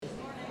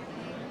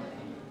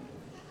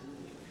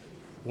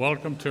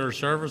Welcome to our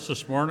service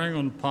this morning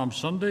on Palm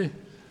Sunday.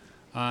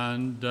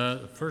 And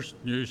first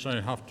news I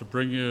have to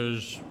bring you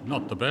is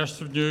not the best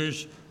of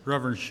news.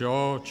 Reverend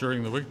Shaw,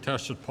 during the week,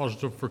 tested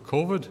positive for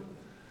COVID.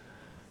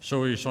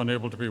 So he's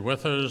unable to be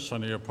with us,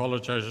 and he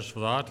apologises for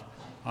that.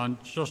 And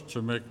just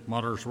to make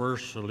matters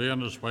worse,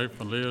 Elaine, his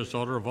wife, and Leah's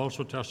daughter have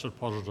also tested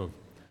positive.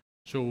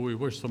 So we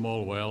wish them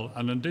all well.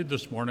 And indeed,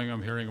 this morning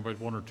I'm hearing about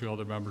one or two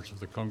other members of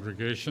the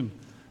congregation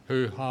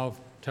who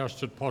have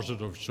tested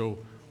positive. So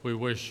we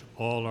wish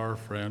all our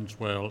friends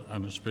well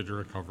and a speedy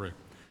recovery.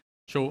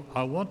 So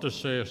I want to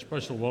say a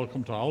special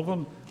welcome to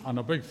Alvin and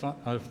a big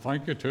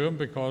thank you to him,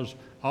 because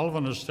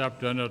Alvin has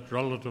stepped in at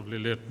relatively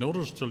late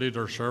notice to lead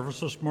our service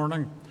this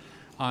morning.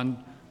 And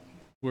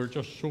we're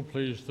just so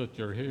pleased that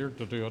you're here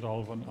to do it,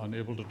 Alvin, and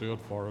able to do it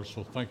for us.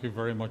 So thank you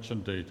very much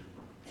indeed.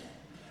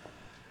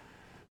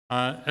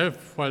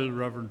 If, while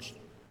Reverend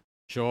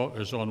Shaw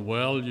is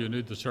unwell, you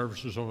need the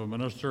services of a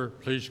minister,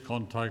 please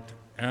contact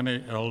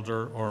any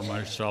elder or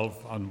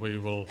myself, and we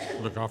will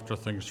look after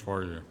things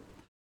for you.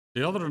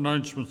 The other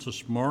announcements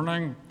this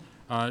morning,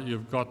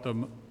 you've got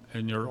them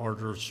in your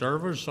order of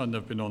service, and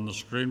they've been on the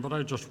screen, but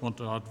I just want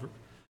to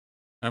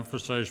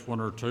emphasise one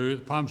or two.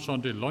 The Palm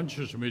Sunday lunch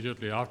is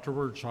immediately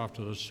afterwards,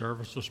 after the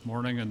service this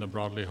morning in the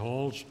Bradley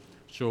Halls,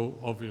 so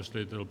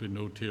obviously there'll be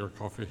no tea or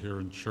coffee here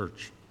in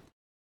church.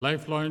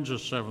 Life Lounge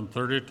is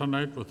 7:30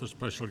 tonight with a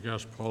special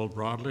guest, Paul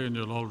Bradley, and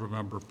you'll all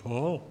remember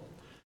Paul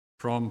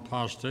from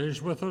past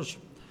days with us.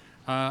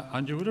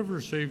 And you would have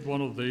received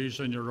one of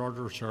these in your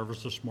order of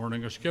service this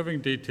morning as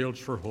giving details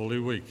for Holy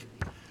Week.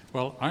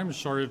 Well, I'm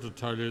sorry to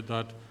tell you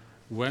that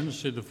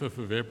Wednesday, the 5th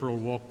of April,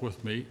 Walk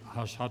With Me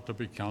has had to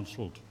be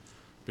cancelled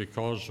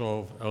because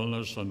of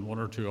illness and one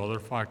or two other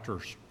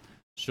factors.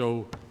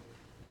 So,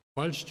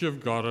 whilst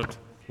you've got it,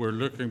 we're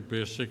looking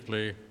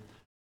basically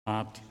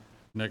at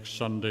next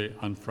Sunday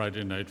and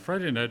Friday night.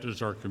 Friday night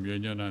is our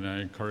communion, and I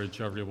encourage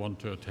everyone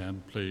to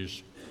attend,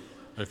 please,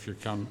 if you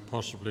can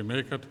possibly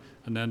make it.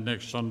 And then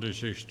next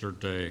Sunday's Easter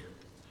Day.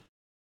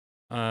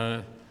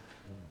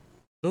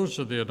 Those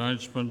are the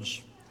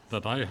announcements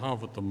that I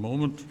have at the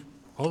moment,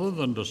 other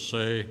than to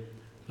say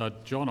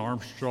that John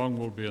Armstrong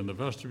will be in the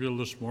vestibule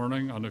this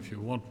morning, and if you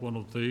want one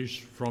of these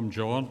from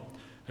John,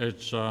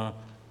 it's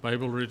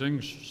Bible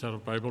readings, set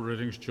of Bible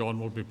readings. John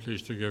will be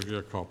pleased to give you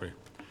a copy.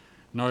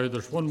 Now,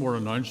 there's one more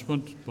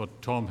announcement,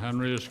 but Tom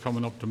Henry is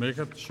coming up to make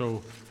it,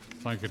 so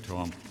thank you,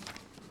 Tom.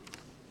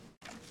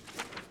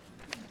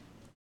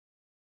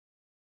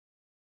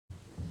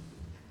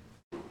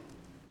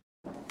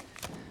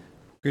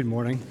 Good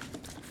morning.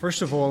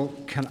 First of all,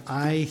 can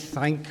I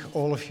thank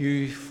all of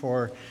you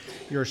for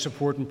your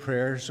support and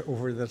prayers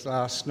over the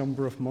last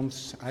number of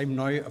months. I'm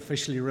now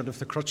officially rid of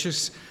the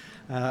crutches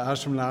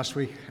as from last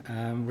week,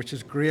 which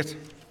is great.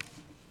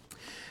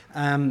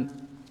 A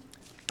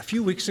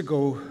few weeks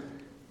ago,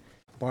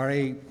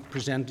 Barry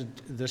presented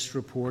this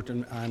report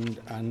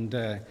and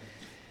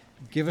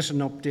gave us an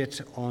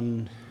update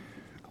on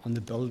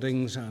the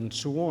buildings and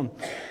so on.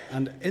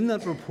 And in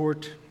that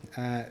report,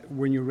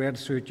 when you read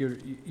through it,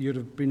 you'd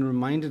have been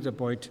reminded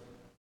about,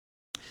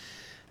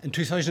 in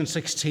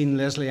 2016,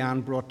 Leslie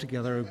Ann brought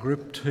together a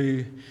group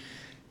to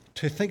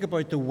think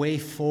about the way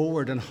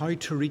forward and how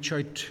to reach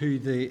out to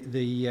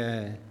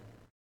the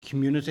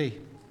community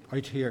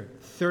out here,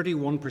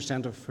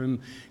 31% of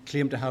whom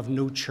claim to have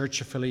no church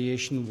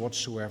affiliation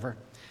whatsoever.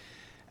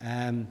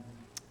 And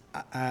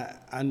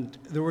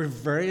there were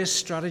various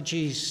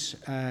strategies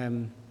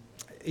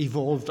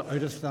evolved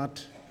out of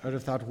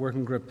that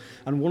working group.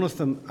 And one of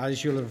them,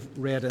 as you'll have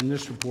read in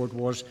this report,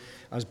 was,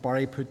 as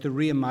Barry put, the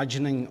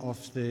reimagining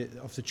of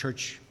the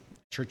church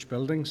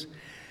buildings.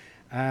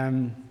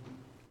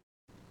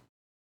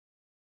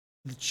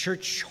 The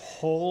church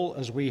hall,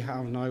 as we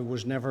have now,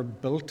 was never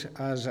built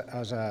as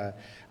a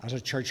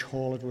church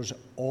hall. It was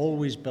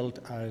always built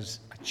as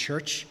a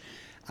church,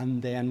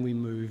 and then we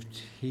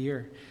moved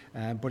here.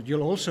 But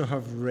you'll also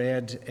have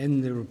read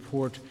in the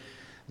report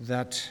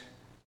that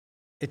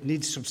it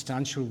needs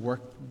substantial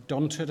work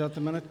done to it at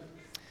the minute.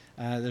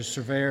 The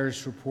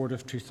surveyor's report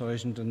of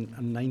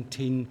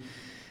 2019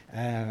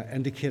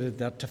 indicated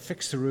that to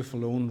fix the roof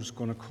alone was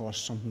going to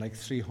cost something like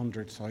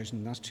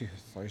 $300,000. That's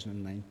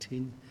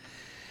 2019.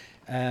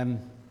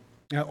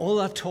 Now, all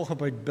that talk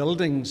about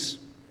buildings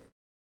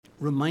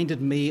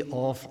reminded me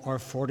of our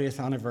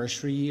 40th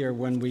anniversary year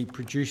when we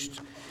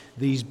produced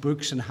these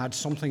books and had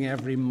something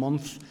every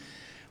month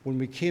when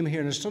we came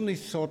here. And it suddenly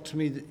thought to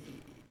me that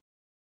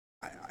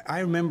I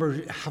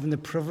remember having the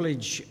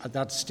privilege at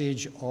that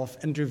stage of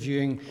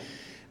interviewing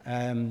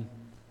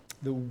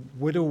the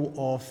widow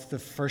of the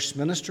first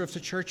minister of the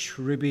church,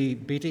 Ruby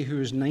Beatty, who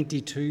was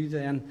 92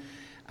 then,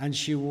 and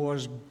she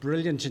was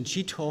brilliant, and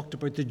she talked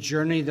about the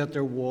journey that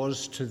there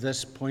was to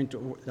this point,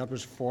 that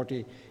was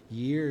 40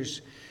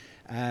 years,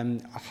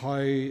 how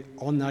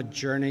on that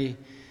journey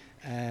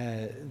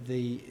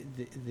the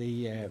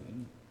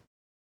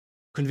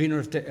convener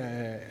of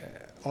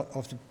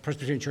the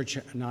Presbyterian Church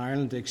in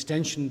Ireland, the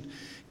extension,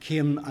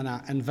 came and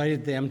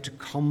invited them to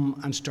come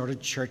and start a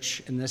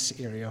church in this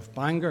area of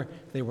Bangor.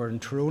 They were in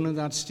Tyrone at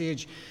that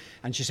stage.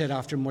 And she said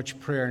after much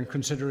prayer and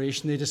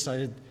consideration, they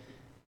decided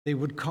they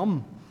would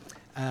come.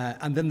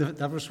 And then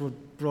that was what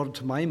brought it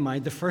to my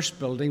mind. The first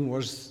building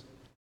was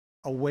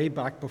a way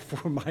back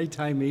before my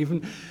time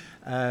even,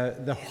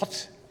 the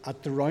hut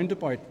at the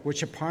roundabout,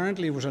 which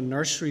apparently was a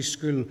nursery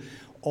school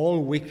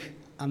all week,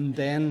 and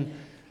then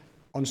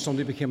on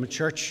Sunday became a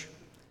church.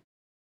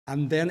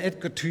 And then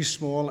it got too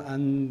small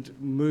and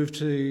moved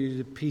to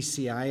the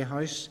PCI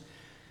house.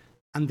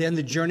 And then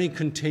the journey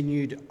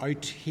continued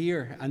out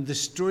here. And the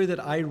story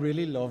that I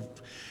really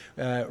loved,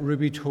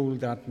 Ruby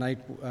told that night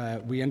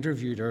we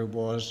interviewed her,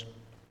 was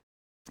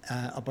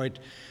about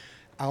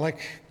Alec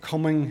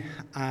coming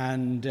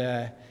and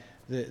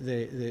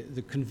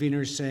the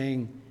convener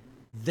saying,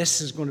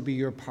 "This is going to be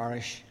your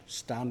parish,"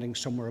 standing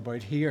somewhere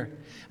about here.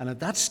 And at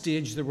that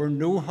stage, there were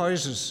no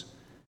houses,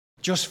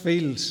 just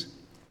fields.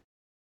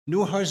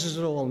 No houses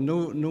at all,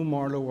 no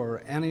Marlow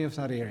or any of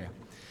that area.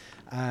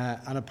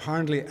 And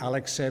apparently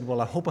Alex said, "Well,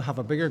 I hope I have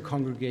a bigger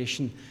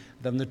congregation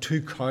than the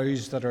 2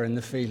 cows that are in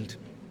the field."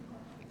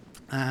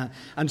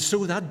 And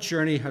so that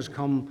journey has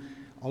come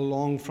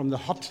along from the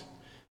hut,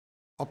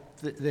 up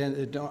the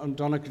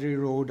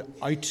Donaghadee Road,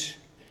 out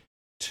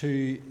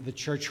to the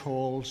church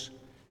halls,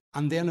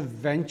 and then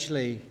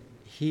eventually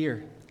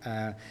here.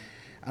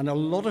 And a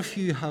lot of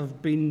you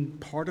have been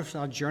part of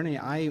that journey.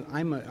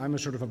 I'm a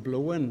sort of a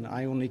blow-in.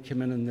 I only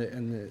came in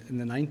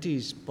the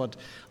 90s, but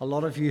a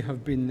lot of you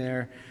have been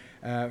there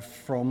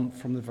from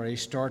the very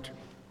start.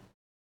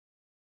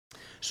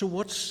 So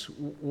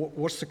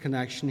what's the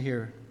connection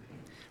here?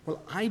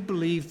 Well, I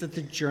believe that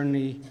the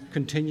journey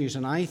continues,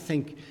 and I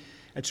think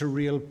it's a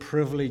real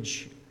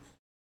privilege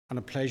and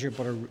a pleasure,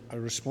 but a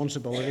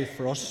responsibility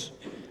for us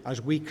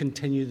as we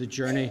continue the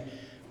journey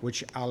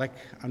which Alec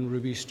and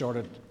Ruby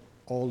started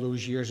all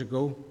those years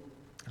ago,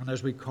 and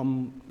as we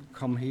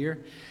come here.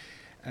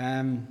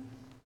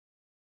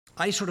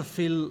 I sort of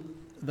feel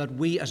that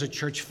we as a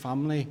church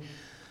family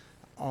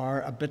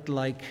are a bit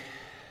like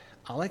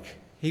Alec.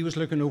 He was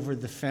looking over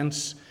the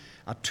fence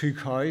at 2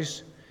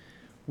 cows.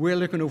 We're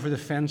looking over the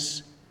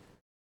fence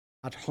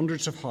at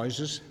hundreds of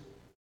houses,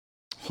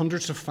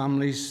 hundreds of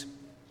families,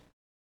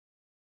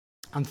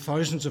 and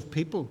thousands of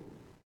people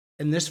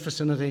in this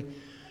vicinity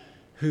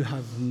who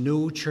have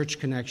no church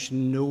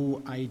connection,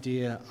 no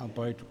idea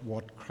about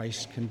what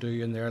Christ can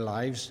do in their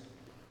lives.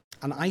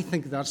 And I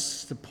think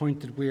that's the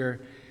point that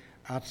we're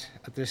at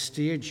this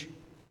stage.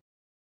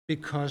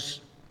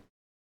 Because,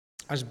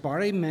 as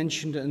Barry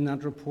mentioned in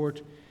that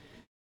report,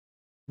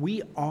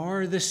 we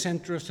are the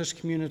centre of this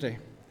community.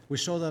 We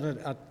saw that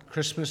at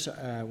Christmas,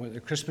 with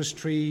the Christmas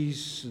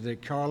trees, the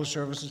carol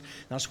services.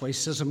 That's why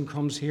SISM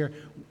comes here.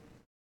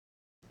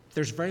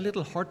 There's very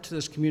little heart to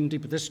this community,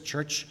 but this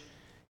church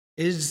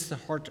is the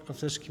heart of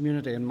this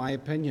community, in my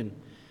opinion.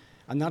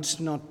 And that's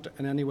not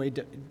in any way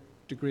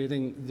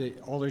degrading the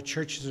other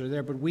churches that are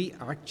there, but we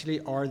actually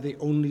are the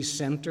only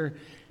centre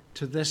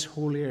to this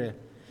whole area.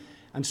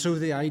 And so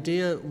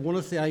one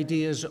of the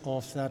ideas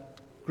of that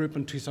group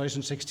in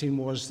 2016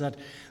 was that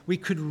we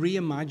could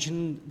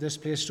reimagine this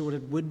place so that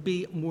it would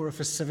be more of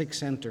a civic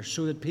centre,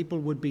 so that people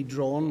would be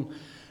drawn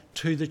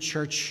to the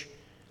church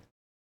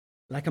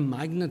like a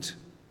magnet.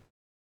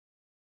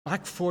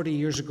 Back 40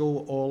 years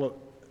ago, all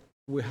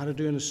we had to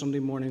do on a Sunday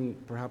morning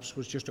perhaps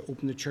was just to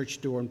open the church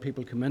door and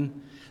people come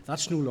in.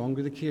 That's no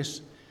longer the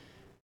case.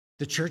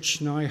 The church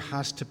now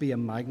has to be a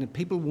magnet.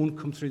 People won't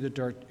come through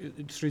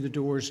the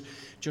doors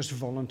just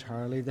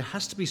voluntarily. There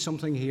has to be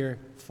something here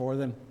for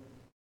them.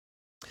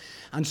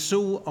 And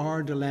so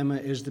our dilemma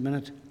is the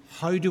minute,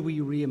 how do we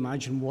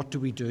reimagine? What do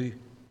we do?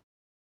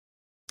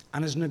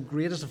 And isn't it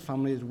great as a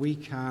family that we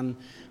can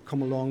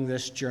come along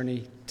this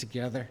journey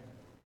together?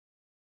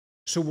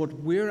 So what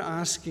we're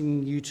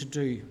asking you to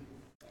do,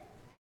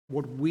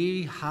 what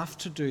we have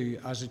to do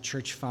as a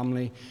church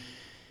family,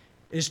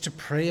 is to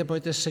pray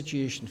about this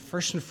situation.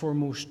 First and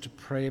foremost, to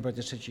pray about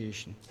the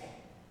situation.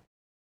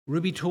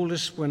 Ruby told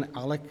us when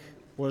Alec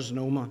was in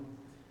Omagh,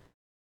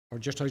 or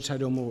just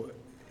outside Omagh,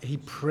 he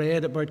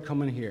prayed about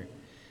coming here.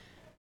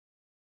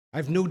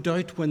 I've no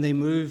doubt when they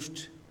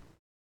moved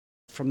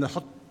from the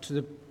hut to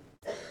the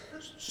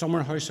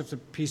summer house of the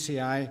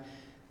PCI,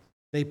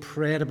 they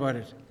prayed about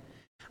it.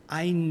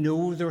 I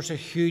know there's a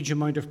huge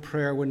amount of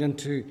prayer went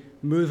into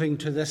moving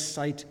to this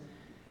site,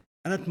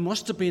 and it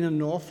must have been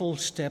an awful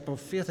step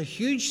of faith, a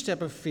huge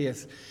step of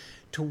faith,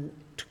 to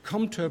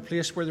come to a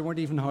place where there weren't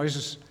even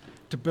houses,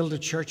 to build a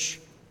church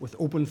with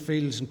open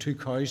fields and 2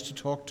 cows to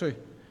talk to.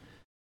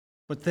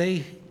 But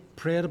they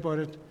prayed about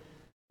it,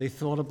 they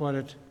thought about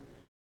it,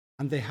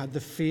 and they had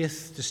the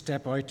faith to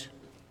step out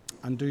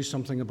and do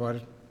something about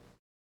it.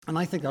 And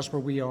I think that's where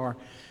we are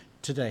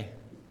today.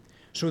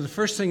 So the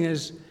first thing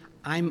is,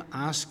 I'm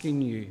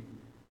asking you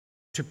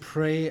to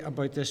pray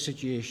about this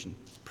situation.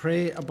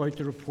 Pray about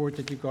the report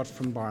that you got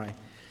from Barry.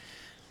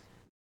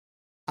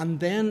 And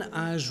then,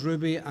 as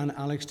Ruby and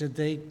Alex did,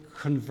 they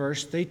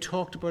conversed. They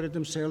talked about it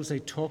themselves. They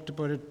talked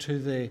about it to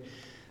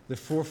the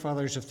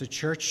forefathers of the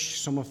church.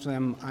 Some of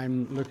them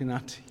I'm looking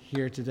at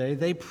here today.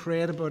 They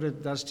prayed about it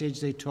at that stage.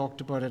 They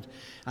talked about it,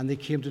 and they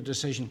came to a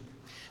decision.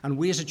 And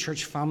we as a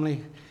church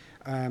family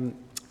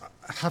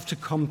have to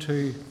come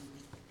to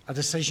a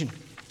decision.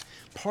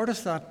 Part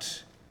of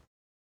that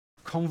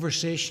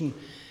conversation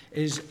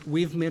is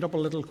we've made up a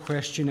little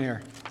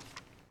questionnaire.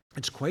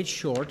 It's quite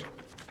short,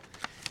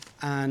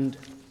 and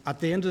at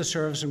the end of the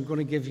service I'm going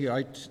to give you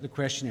out the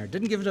questionnaire.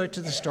 Didn't give it out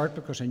to the start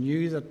because I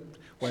knew that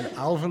when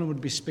Alvin would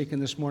be speaking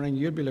this morning,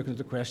 you'd be looking at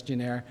the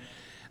questionnaire,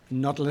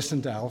 not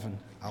listening to Alvin.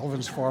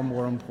 Alvin's far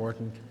more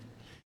important.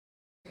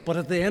 But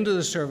at the end of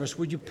the service,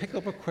 would you pick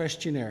up a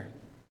questionnaire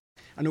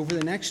and over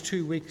the next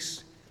 2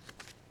 weeks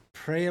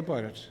pray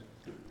about it?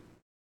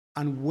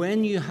 And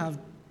when you have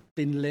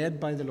been led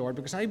by the Lord,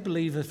 because I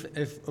believe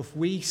if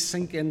we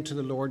sink into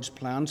the Lord's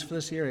plans for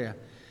this area,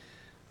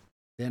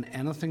 then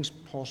anything's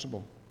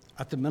possible.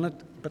 At the minute,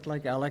 a bit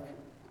like Alec,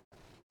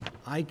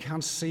 I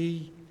can't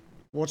see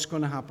what's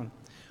going to happen.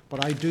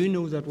 But I do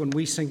know that when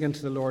we sink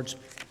into the Lord's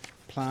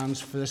plans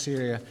for this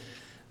area,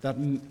 that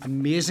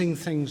amazing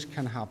things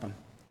can happen.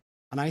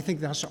 And I think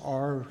that's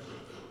our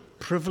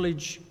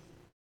privilege,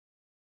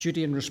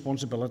 duty and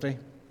responsibility,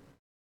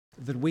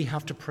 that we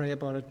have to pray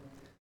about it,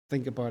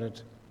 think about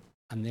it,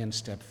 and then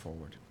step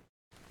forward.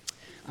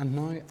 And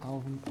now,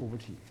 Alvin, over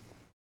to you.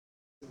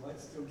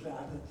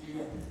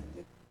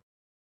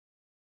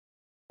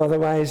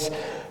 Otherwise,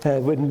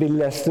 wouldn't be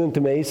listening to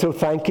me. So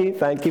thank you.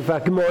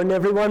 Good morning,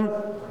 everyone.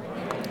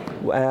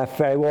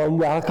 Very warm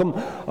welcome.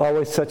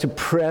 Always such a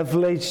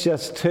privilege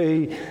just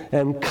to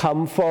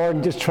come forward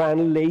and just try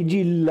and lead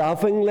you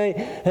lovingly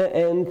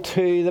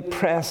into the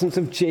presence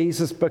of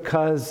Jesus,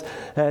 because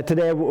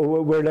today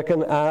we're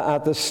looking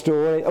at the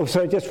story. Oh,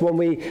 sorry, just one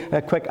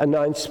quick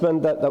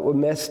announcement that we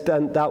missed,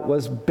 and that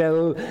was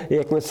Bill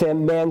Aikman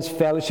saying Men's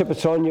Fellowship.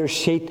 It's on your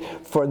sheet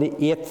for the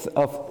 8th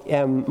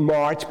of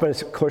March, but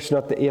it's of course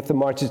not the 8th of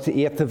March, it's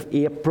the 8th of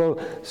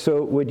April.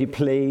 So would you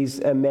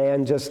please,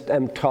 men, just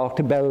talk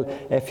to Bill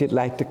if you'd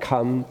like to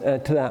come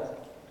to that.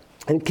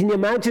 And can you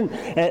imagine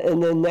in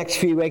the next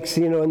few weeks,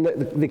 in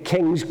the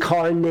King's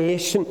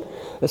coronation,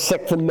 the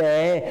 6th of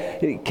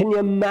May, can you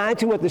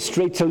imagine what the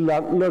streets of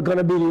London are going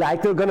to be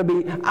like? They're going to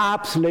be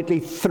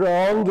absolutely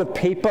thronged with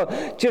people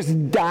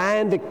just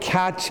dying to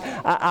catch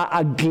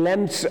a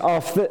glimpse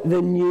of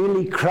the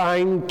newly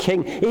crowned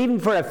King, even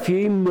for a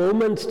few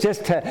moments,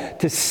 just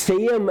to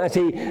see him as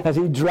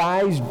he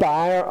drives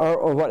by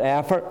or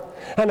whatever.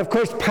 And of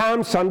course,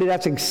 Palm Sunday,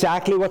 that's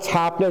exactly what's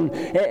happening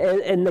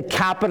in the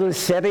capital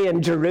city,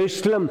 in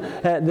Jerusalem,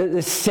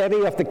 the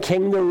city of the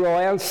King, the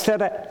royal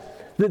city.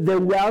 They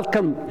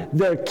welcome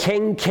their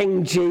King,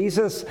 King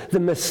Jesus, the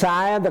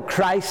Messiah, the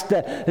Christ.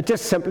 It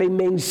just simply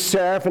means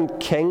servant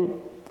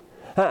king.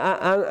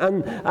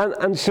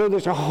 And so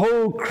there's a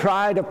whole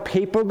crowd of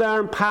people there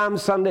on Palm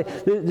Sunday.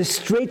 The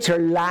streets are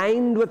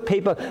lined with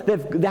people. They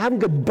haven't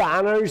got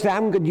banners, they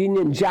haven't got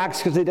Union Jacks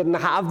because they didn't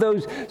have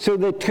those. So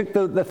they took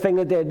the thing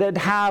that they'd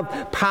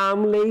have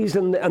palm leaves,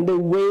 and they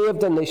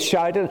waved and they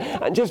shouted.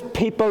 And just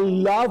people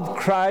love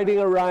crowding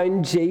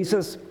around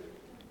Jesus.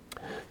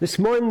 This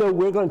morning, though,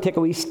 we're going to take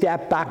a wee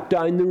step back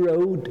down the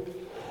road.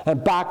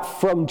 Back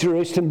from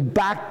Jerusalem,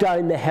 back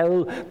down the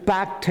hill,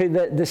 back to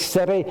the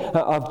city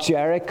of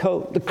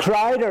Jericho. The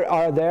crowd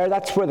are there.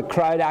 That's where the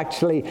crowd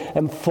actually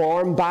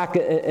formed back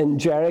in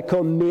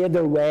Jericho, made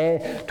their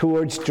way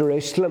towards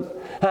Jerusalem.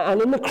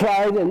 And in the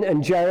crowd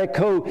in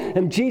Jericho,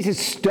 Jesus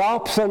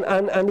stops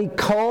and he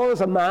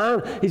calls a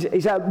man.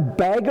 He's a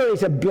beggar,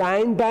 he's a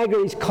blind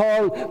beggar. He's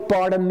called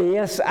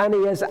Bartimaeus, and he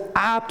is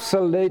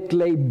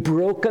absolutely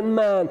broken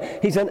man.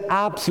 He's an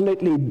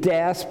absolutely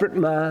desperate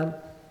man.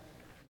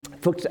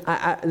 Folks,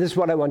 this is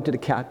what I wanted to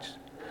catch.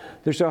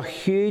 There's a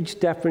huge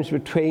difference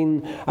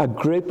between a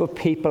group of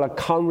people, a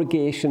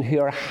congregation who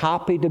are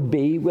happy to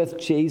be with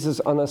Jesus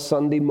on a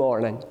Sunday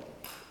morning,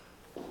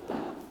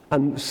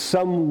 and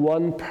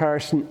one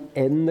person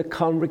in the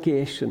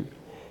congregation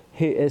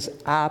who is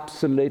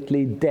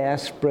absolutely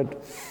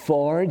desperate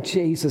for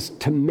Jesus,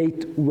 to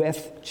meet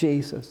with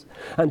Jesus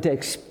and to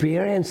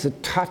experience the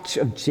touch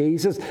of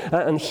Jesus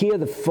and hear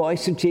the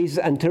voice of Jesus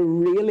and to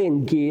really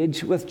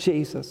engage with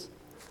Jesus.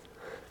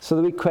 So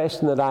the wee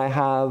question that I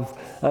have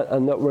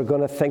and that we're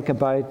going to think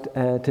about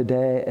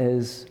today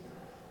is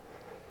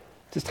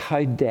just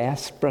how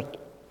desperate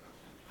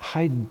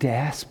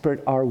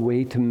are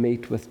we to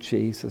meet with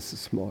Jesus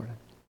this morning?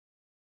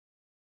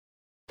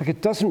 Like,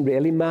 it doesn't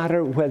really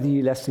matter whether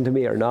you listen to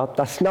me or not.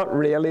 That's not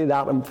really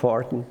that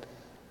important.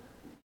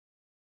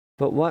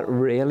 But what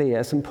really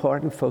is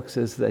important, folks,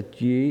 is that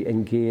you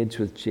engage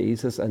with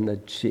Jesus and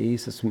that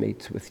Jesus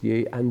meets with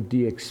you, and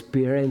you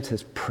experience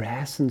his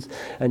presence,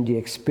 and you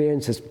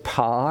experience his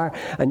power,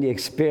 and you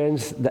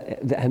experience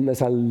him as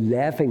a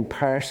living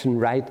person,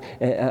 right,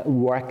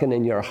 working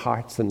in your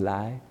hearts and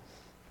lives.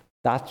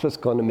 That's what's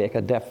going to make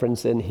a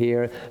difference in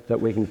here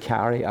that we can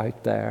carry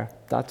out there.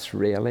 That's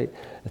really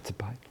it's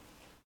about.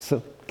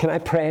 So can I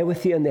pray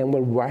with you, and then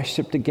we'll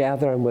worship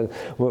together, and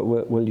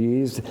we'll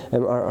use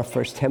our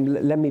first hymn.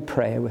 Let me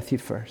pray with you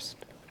first.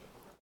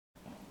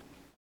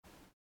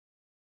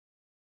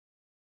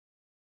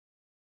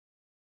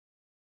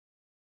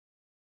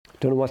 I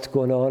don't know what's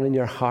going on in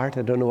your heart.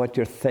 I don't know what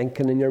you're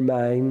thinking in your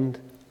mind.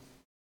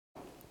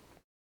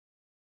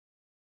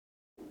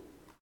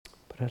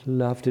 But I'd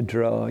love to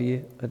draw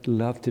you. I'd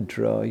love to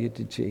draw you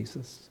to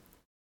Jesus.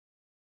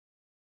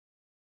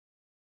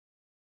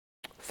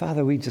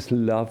 Father, we just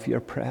love your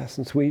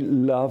presence. We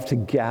love to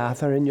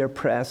gather in your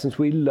presence.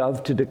 We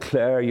love to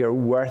declare your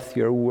worth,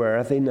 your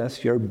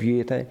worthiness, your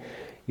beauty,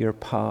 your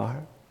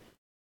power.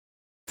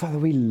 Father,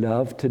 we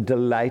love to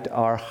delight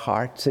our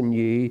hearts in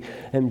you,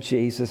 in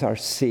Jesus, our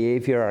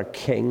Savior, our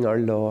King, our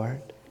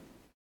Lord.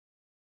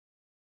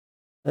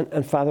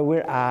 And Father,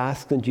 we're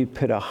asking that you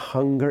put a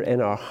hunger in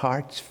our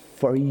hearts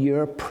for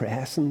your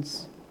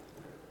presence.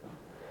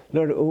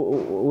 Lord,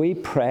 we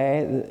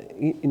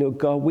pray,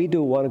 God, we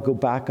don't want to go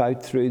back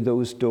out through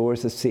those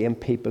doors the same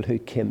people who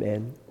came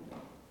in.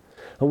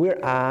 And we're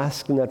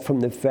asking that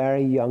from the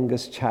very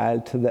youngest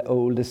child to the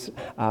oldest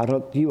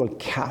adult, you will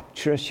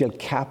capture us, you'll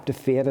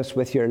captivate us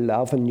with your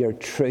love and your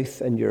truth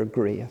and your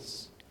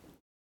grace.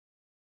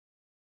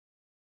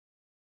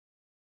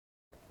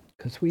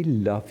 Because we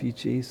love you,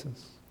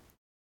 Jesus.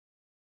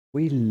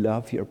 We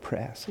love your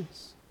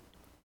presence.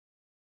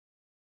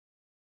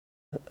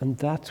 And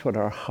that's what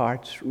our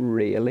hearts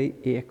really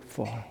ache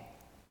for.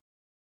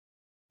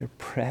 Your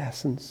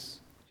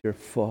presence, your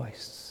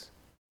voice,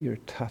 your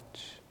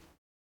touch,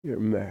 your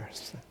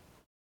mercy.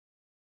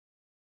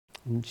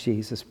 In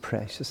Jesus'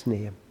 precious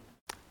name,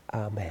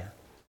 amen.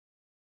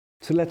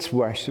 So let's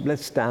worship,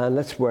 let's stand,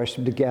 let's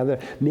worship together.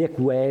 Make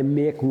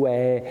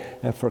way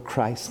for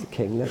Christ the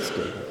King. Let's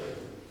do it.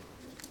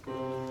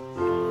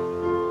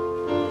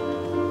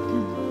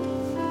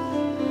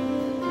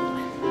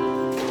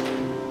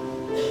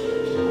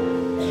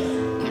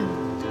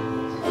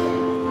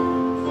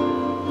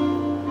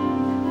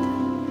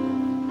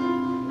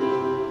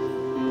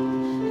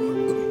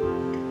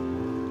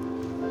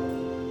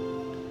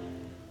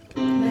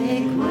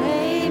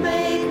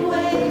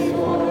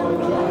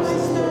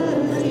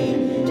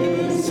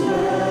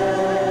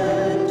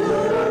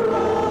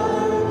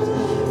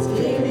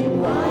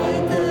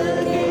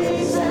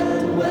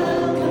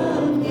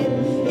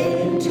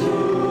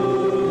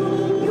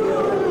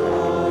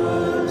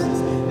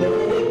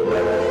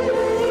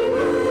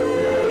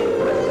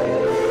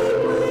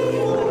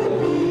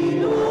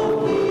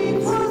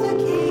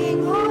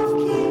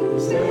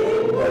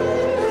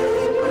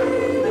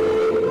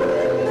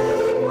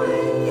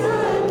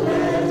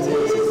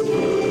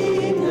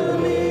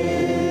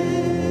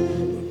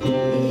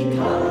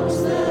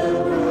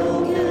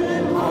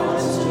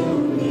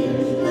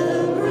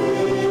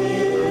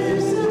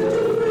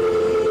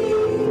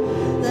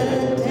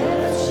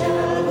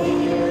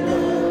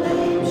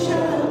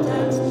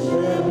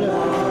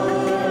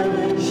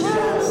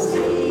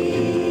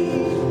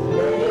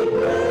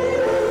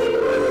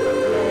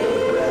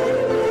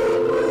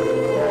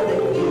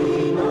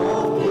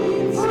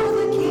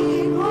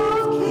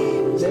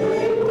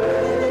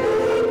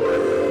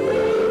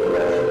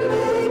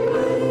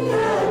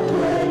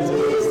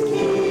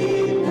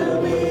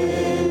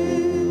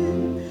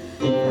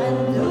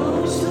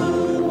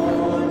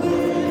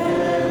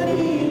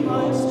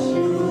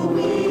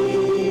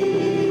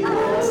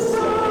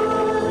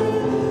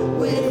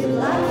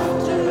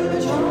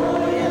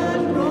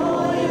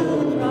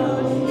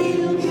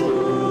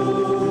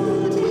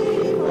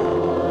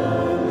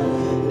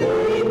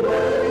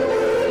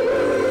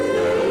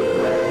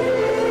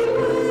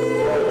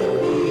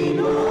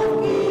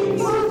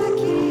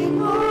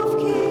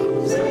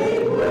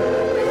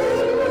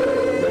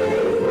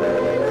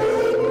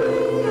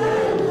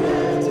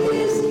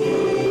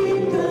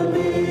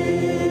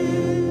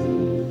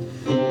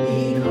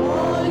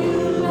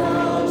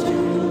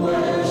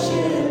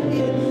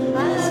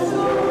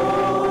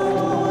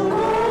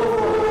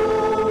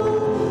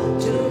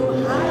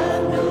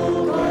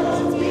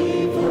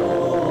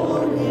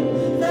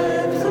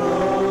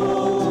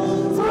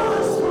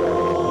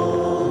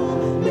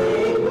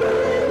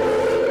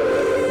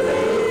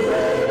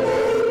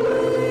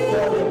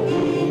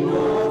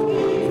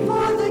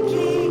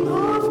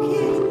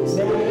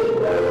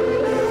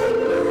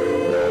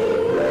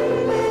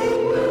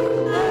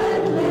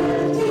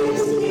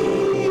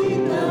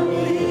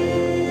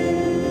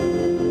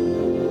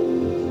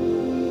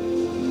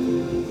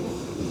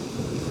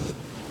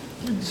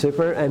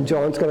 Super. And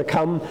John's going to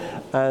come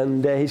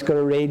and he's going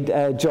to read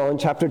John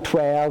chapter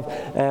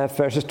 12,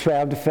 verses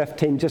 12 to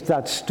 15, just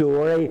that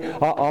story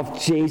of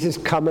Jesus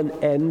coming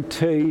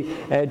into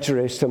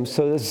Jerusalem.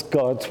 So this is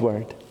God's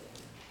word.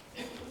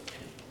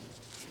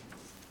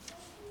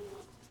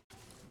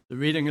 The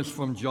reading is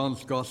from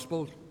John's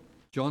Gospel,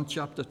 John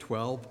chapter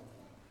 12,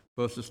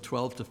 verses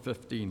 12 to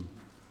 15.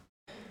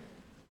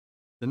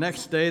 The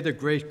next day, the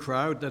great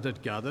crowd that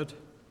had gathered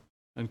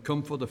and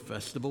come for the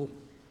festival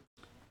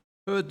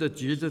heard that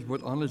Jesus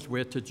was on his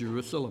way to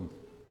Jerusalem.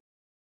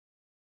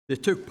 They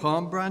took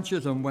palm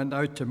branches and went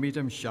out to meet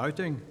him,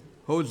 shouting,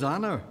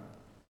 "Hosanna!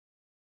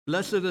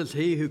 Blessed is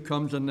he who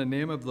comes in the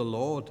name of the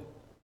Lord.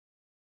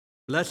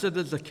 Blessed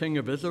is the King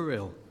of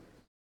Israel."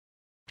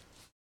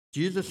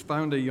 Jesus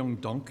found a young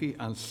donkey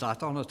and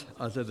sat on it,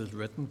 as it is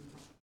written,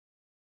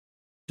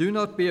 "Do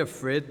not be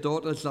afraid,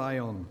 daughter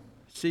Zion.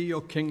 See,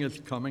 your king is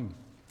coming,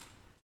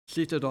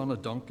 seated on a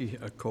donkey,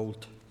 a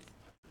colt."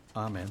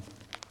 Amen.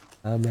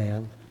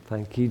 Amen.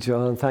 Thank you,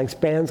 John. Thanks.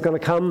 Ben's going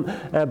to come,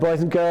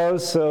 boys and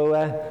girls,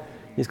 so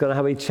he's going to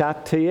have a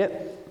chat to you.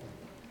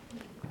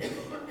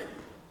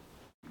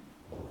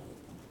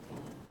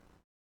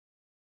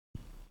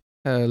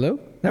 Hello.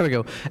 There we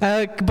go.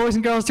 Boys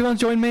and girls, do you want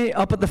to join me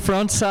up at the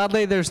front?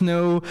 Sadly, there's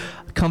no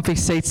comfy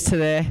seats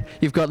today.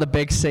 You've got the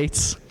big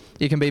seats.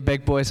 You can be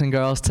big boys and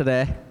girls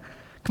today.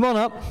 Come on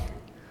up.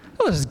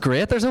 Oh, this is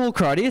great. There's a whole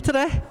crowd of you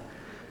today.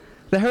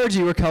 They heard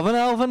you were coming,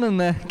 Alvin, and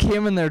they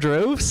came in their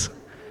droves.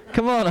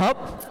 Come on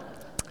up.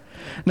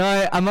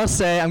 Now, I must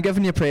say, I'm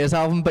giving you praise,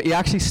 Alvin, but you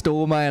actually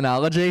stole my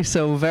analogy,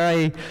 so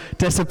very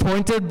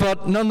disappointed,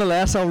 but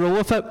nonetheless, I'll roll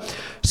with it.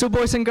 So,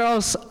 boys and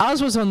girls,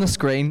 as was on the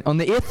screen, on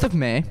the 8th of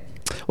May,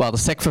 well, the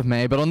 6th of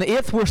May, but on the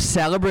 8th, we're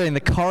celebrating the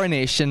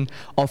coronation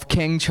of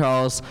King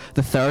Charles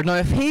III. Now,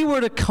 if he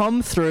were to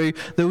come through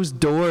those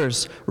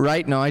doors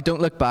right now,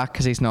 don't look back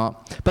because he's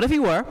not, but if he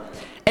were,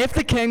 if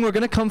the king were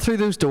going to come through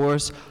those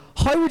doors,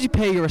 how would you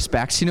pay your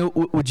respects? You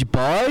know, would you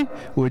bow?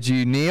 Would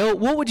you kneel?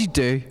 What would you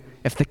do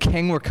if the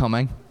king were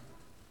coming?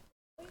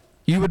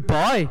 You would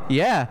bow.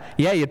 Yeah,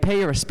 you'd pay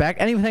your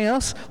respect. Anything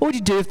else? What would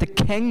you do if the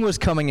king was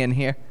coming in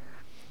here?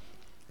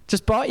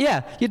 Just bow?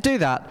 Yeah, you'd do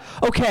that.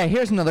 Okay,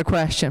 here's another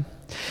question.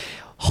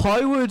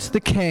 How would the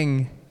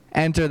king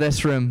enter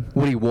this room?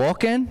 Would he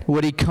walk in?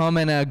 Would he come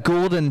in a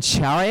golden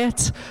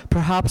chariot?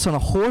 Perhaps on a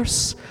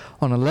horse?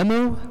 On a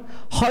limo?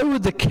 How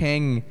would the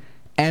king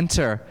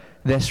enter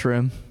this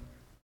room?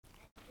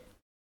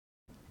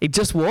 He'd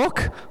just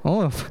walk?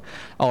 Oh,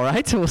 all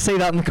right, we'll see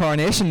that in the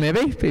coronation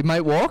maybe. He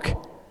might walk.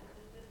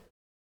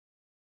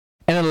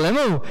 In a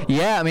limo?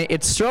 Yeah, I mean,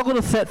 it'd struggle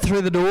to fit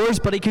through the doors,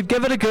 but he could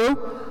give it a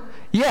go.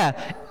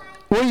 Yeah.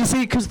 Well, you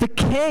see, because the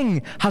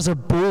king has a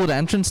bold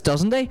entrance,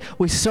 doesn't he?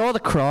 We saw the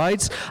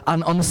crowds,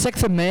 and on the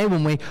 6th of May,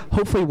 when we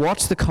hopefully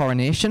watch the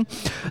coronation,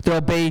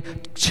 there'll be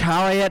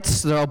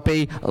chariots, there'll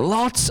be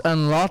lots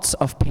and lots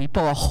of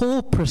people, a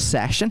whole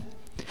procession.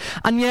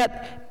 And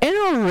yet, in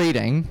our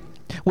reading,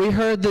 we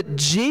heard that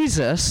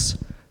Jesus,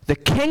 the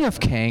King of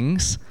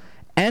Kings,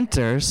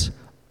 enters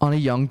on a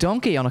young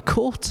donkey, on a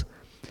colt.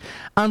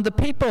 And the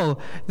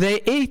people,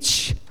 they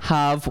each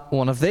have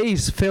one of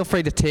these. Feel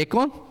free to take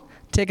one.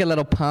 Take a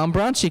little palm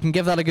branch. You can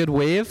give that a good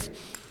wave.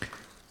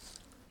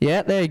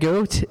 Yeah, there you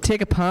go.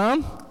 Take a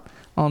palm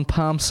on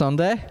Palm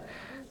Sunday.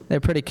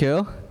 They're pretty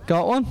cool.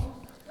 Got one?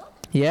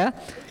 Yeah?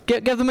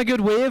 Give them a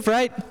good wave,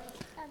 right?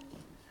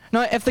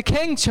 Now, if the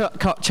King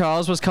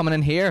Charles was coming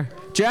in here,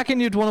 do you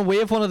reckon you'd want to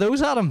wave one of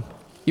those at him?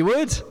 You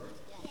would?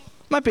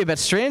 Might be a bit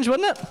strange,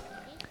 wouldn't it?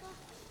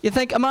 You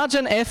think,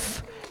 imagine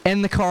if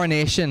in the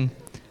coronation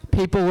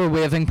people were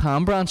waving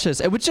palm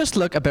branches. It would just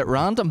look a bit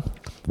random.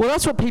 Well,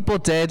 that's what people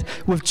did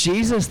with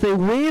Jesus. They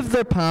waved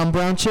their palm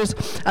branches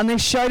and they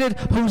shouted,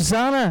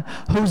 "Hosanna,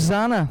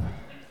 Hosanna."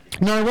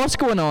 Now, what's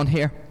going on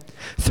here?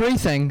 3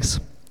 things.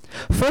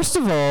 First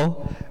of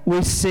all,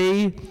 we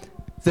see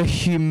the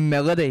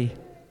humility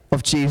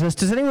of Jesus.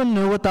 Does anyone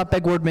know what that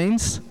big word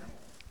means?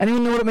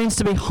 Anyone know what it means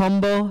to be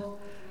humble?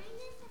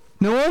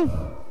 No one?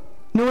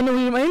 No one know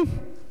what it means?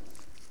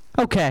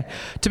 Okay.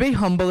 To be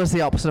humble is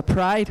the opposite of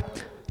pride.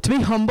 To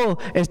be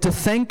humble is to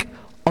think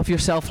of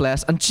yourself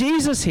less. And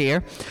Jesus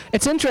here,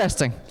 it's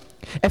interesting.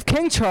 If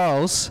King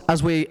Charles,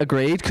 as we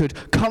agreed,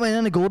 could come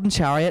in a golden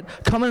chariot,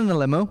 come in a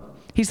limo,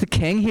 he's the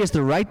king, he has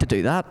the right to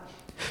do that.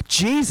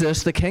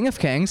 Jesus, the King of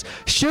Kings,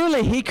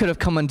 surely he could have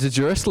come into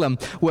Jerusalem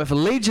with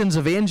legions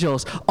of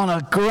angels on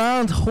a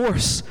grand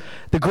horse,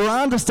 the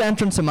grandest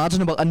entrance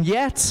imaginable, and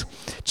yet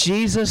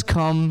Jesus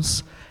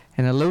comes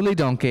in a lowly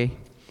donkey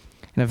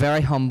in a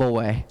very humble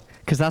way,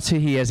 because that's who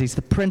he is. He's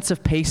the Prince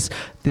of Peace.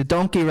 The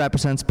donkey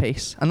represents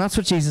peace, and that's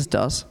what Jesus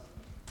does.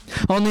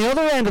 On the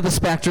other end of the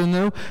spectrum,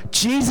 though,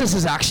 Jesus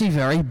is actually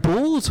very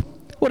bold.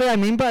 What do I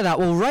mean by that?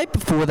 Well, right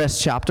before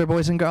this chapter,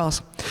 boys and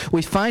girls,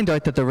 we find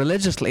out that the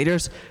religious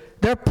leaders,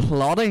 they're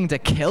plotting to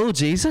kill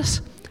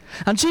Jesus.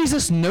 And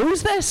Jesus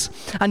knows this,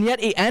 and yet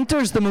he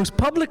enters the most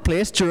public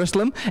place,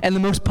 Jerusalem, in the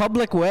most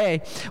public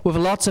way with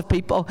lots of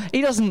people.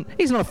 He's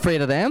not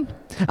afraid of them.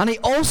 And he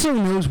also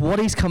knows what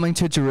he's coming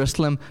to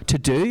Jerusalem to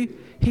do.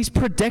 He's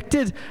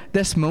predicted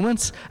this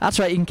moment. That's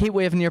right, you can keep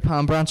waving your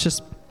palm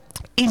branches.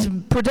 He's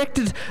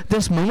predicted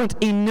this moment.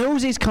 He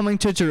knows he's coming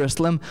to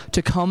Jerusalem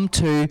to come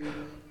to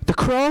the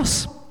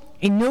cross.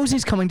 He knows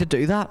he's coming to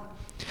do that.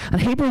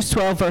 And Hebrews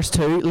 12 verse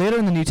 2, later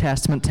in the New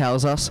Testament,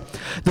 tells us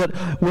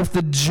that with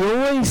the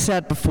joy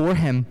set before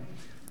him,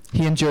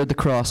 he endured the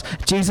cross.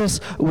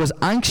 Jesus was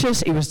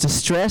anxious, he was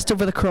distressed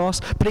over the cross,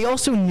 but he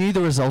also knew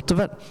the result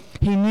of it.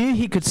 He knew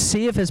he could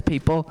save his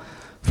people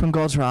from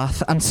God's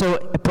wrath, and so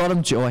it brought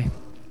him joy.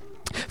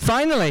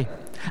 Finally,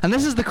 And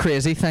this is the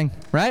crazy thing,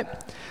 right?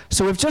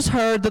 So we've just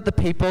heard that the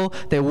people,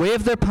 they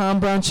waved their palm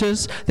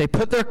branches, they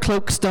put their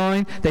cloaks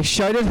down, they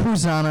shouted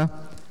Hosanna,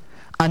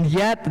 and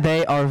yet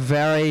they are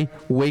very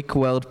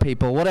weak-willed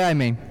people. What do I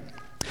mean?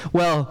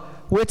 Well,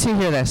 wait till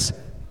you hear this.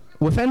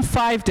 Within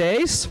 5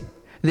 days,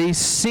 these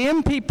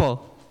same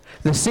people,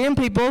 the same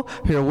people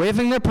who are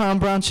waving their palm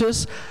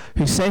branches,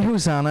 who say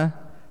Hosanna,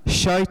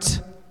 shout,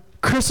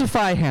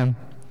 crucify him.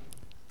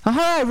 Now,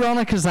 how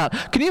ironic is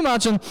that? Can you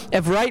imagine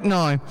if right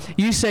now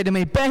you say to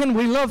me, Ben,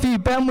 we love you,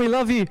 Ben, we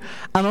love you,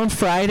 and on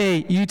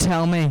Friday you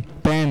tell me,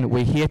 Ben,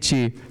 we hate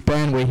you,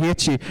 Ben, we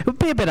hate you. It would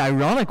be a bit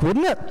ironic,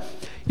 wouldn't it?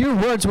 Your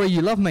words were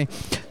you love me.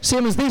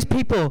 Same as these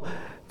people,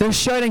 they're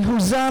shouting,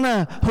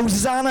 Hosanna,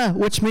 Hosanna,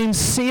 which means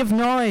save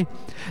now.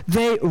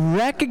 They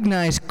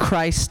recognize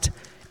Christ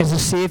as a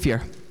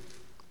Savior.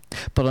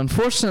 But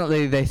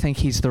unfortunately, they think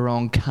he's the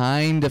wrong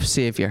kind of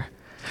Savior.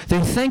 They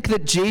think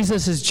that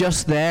Jesus is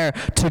just there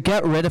to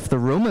get rid of the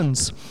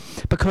Romans.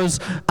 Because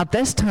at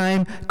this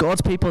time,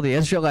 God's people, the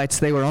Israelites,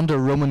 they were under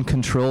Roman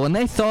control, and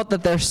they thought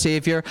that their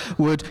Savior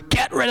would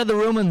get rid of the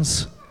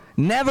Romans.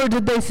 Never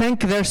did they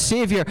think their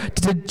Savior,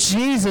 that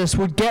Jesus,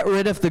 would get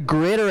rid of the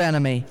greater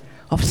enemy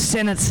of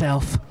sin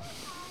itself.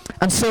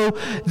 And so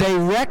they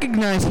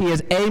recognize he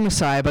is a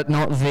Messiah, but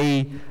not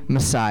the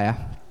Messiah.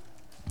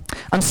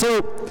 And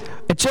so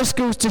it just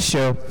goes to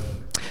show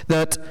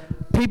that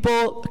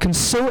people can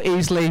so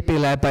easily be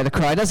led by the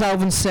crowd. As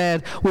Alvin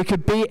said, we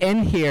could be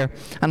in here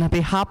and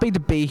be happy to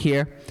be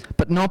here,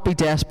 but not be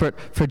desperate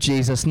for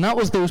Jesus. And that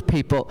was those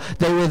people.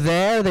 They were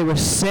there, they were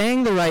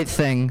saying the right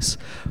things,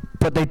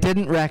 but they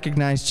didn't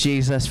recognize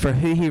Jesus for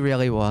who he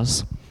really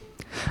was.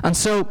 And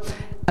so,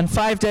 in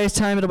 5 days'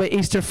 time, it'll be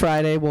Easter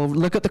Friday. We'll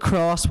look at the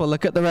cross, we'll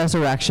look at the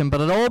resurrection.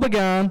 But it all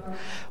began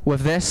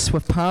with this,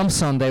 with Palm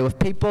Sunday, with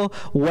people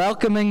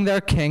welcoming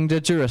their king to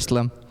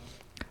Jerusalem.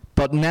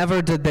 But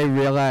never did they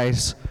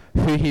realize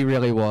who he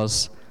really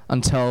was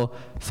until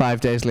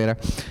 5 days later.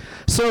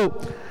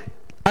 So,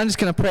 I'm just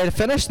going to pray to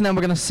finish, and then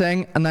we're going to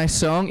sing a nice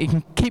song. You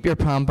can keep your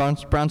palm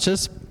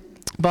branches.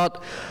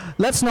 But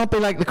let's not be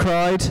like the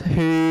crowd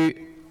who,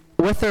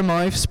 with their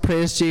mouths,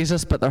 praise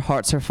Jesus, but their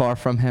hearts are far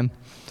from him.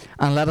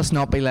 And let us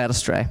not be led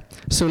astray.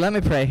 So let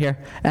me pray here.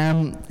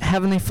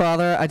 Heavenly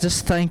Father, I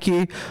just thank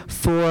you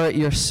for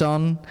your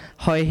Son,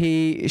 how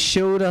he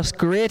showed us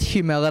great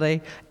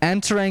humility,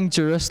 entering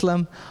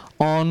Jerusalem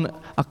on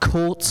a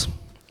colt,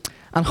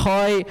 and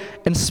how,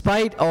 in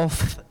spite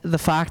of the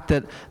fact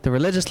that the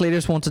religious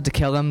leaders wanted to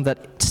kill him,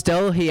 that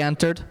still he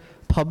entered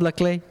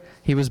publicly.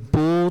 He was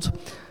bold.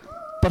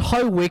 But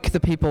how weak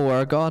the people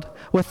were, God.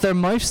 With their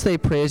mouths they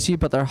praise you,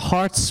 but their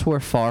hearts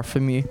were far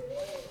from you.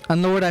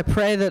 And Lord, I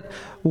pray that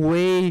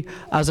we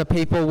as a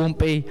people won't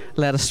be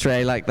led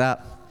astray like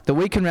that. That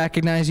we can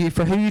recognize you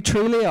for who you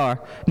truly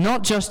are.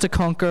 Not just to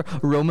conquer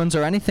Romans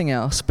or anything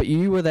else, but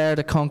you were there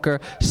to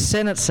conquer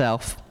sin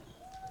itself.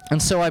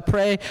 And so I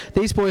pray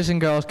these boys and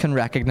girls can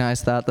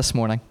recognize that this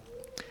morning.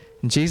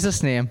 In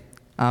Jesus' name,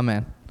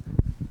 amen.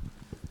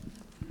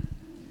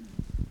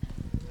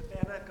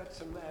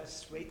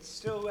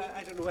 So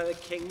I don't know whether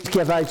kings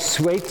give out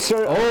sweets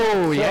or...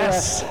 Oh,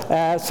 yes.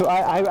 So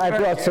I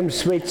brought some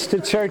sweets to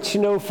church, you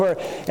know, for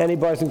any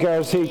boys and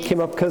girls who came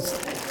up, because...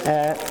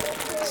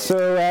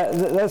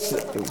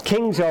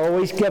 kings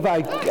always give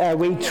out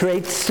wee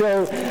treats,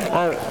 so...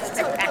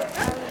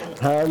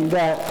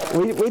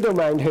 we don't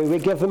mind who we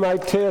give them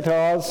out to at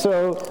all,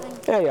 so...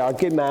 There you are,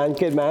 good man,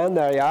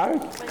 there you are,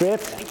 great.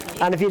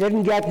 And if you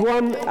didn't get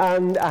one,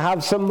 and I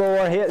have some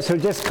more here, so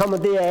just come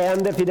at the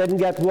end if you didn't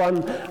get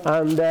one,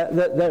 and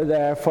they're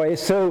there for you.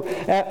 So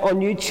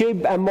on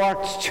YouTube,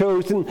 Mark's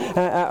chosen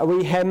a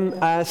wee hymn,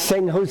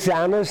 Sing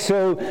Hosanna,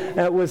 so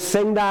we'll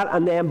sing that,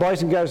 and then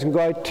boys and girls can go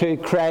out to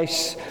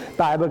Christ's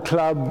Bible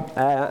Club,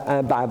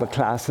 Bible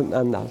class,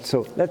 and that.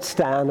 So let's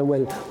stand and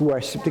we'll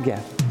worship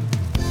together.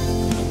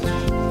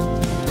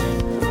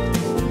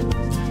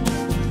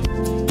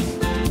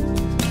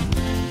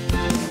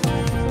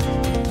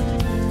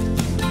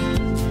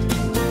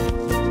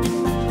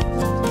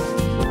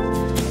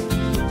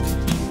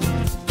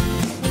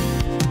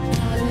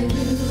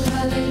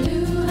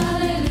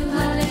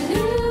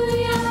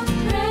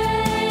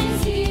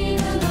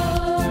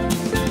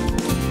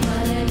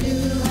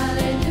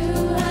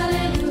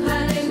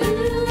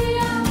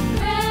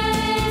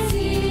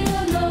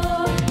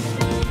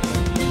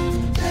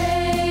 Praise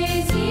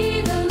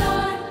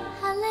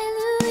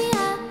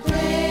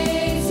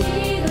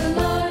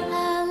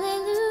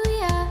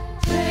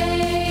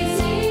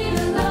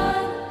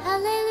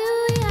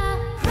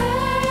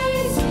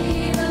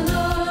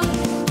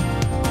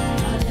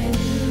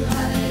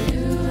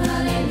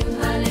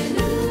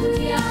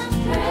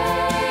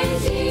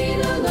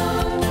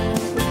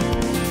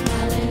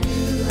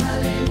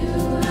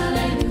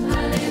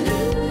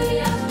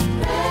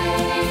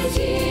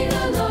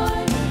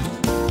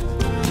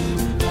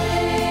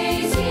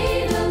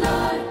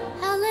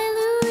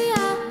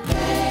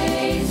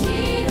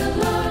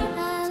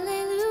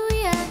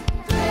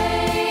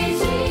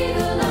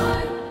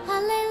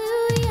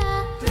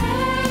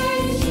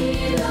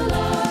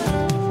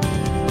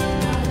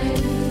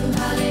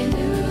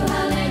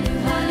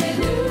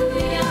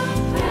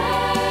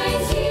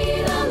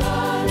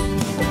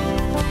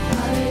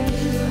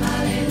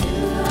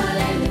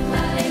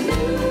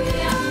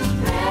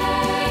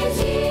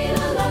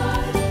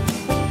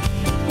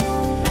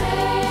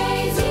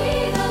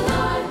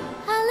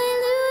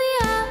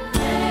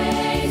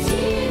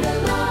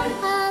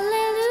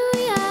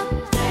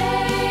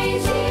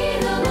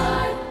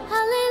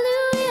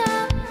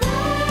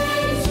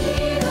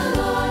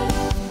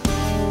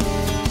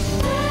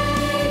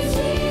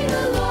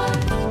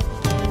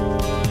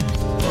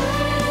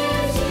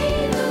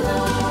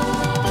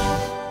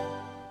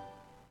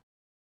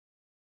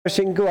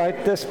She can go out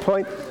at this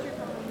point.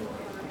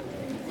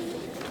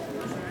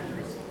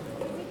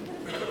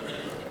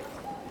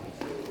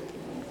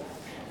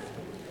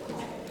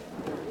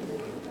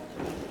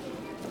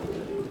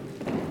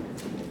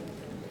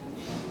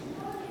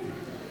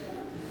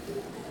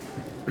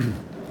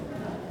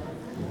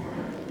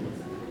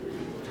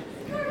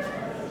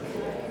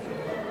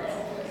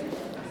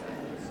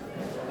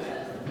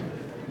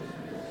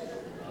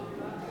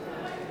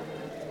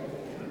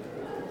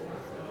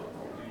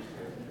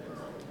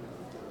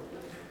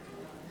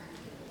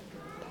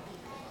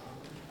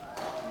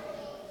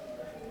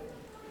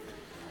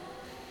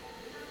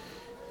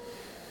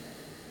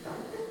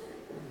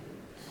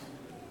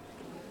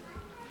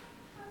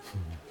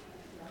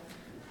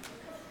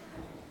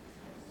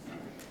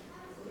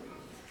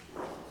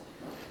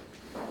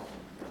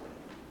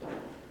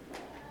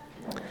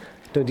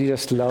 Don't you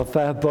just love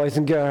boys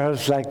and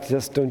girls? Like,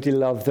 just don't you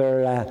love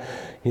their,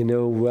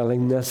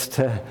 willingness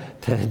to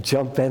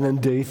jump in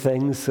and do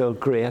things? So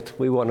great.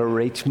 We want to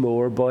reach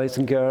more boys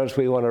and girls.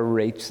 We want to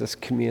reach this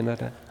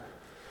community.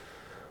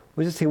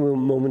 We'll just take a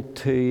moment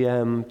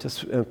to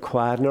just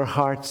quieten our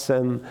hearts.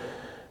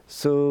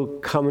 So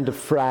coming to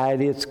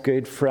Friday, it's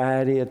Good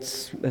Friday.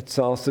 It's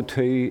also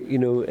too,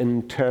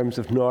 in terms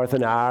of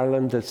Northern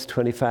Ireland, it's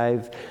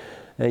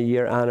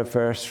 25-year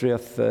anniversary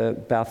of the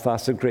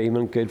Belfast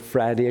Agreement, Good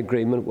Friday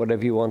Agreement,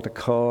 whatever you want to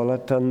call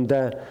it. And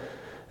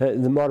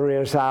the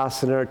moderators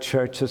asked in our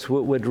churches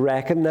would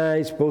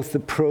recognise both the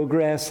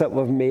progress that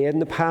we've made in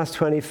the past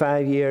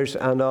 25 years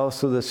and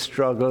also the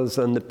struggles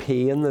and the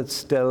pain that's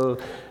still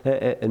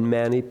in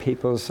many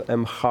people's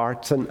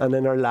hearts and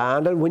in our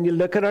land. And when you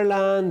look at our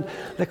land,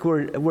 like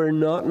we're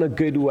not in a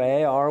good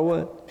way, are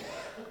we?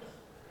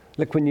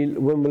 Like when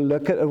we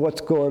look at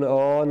what's going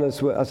on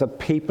as a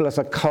people, as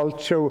a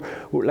culture,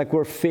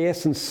 we're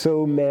facing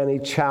so many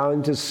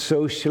challenges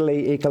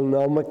socially,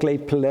 economically,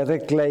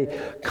 politically,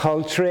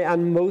 culturally,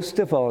 and most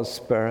of all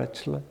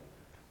spiritually.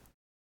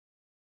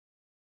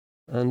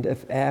 And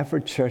if ever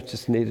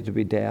churches needed to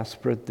be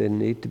desperate, they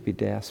need to be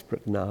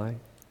desperate now.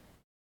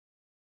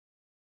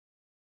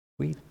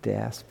 We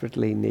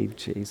desperately need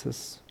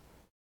Jesus.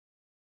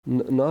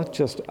 Not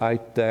just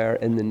out there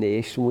in the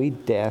nation. We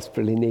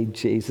desperately need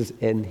Jesus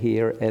in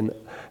here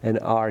in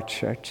our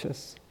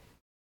churches.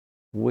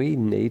 We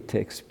need to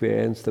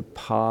experience the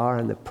power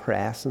and the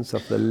presence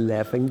of the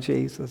living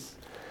Jesus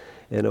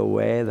in a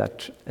way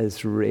that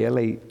is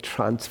really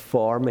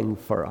transforming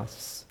for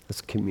us as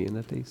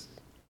communities.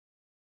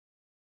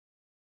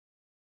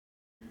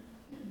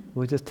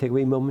 We'll just take a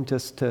wee moment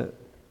just to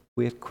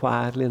wait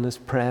quietly in His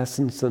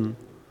presence and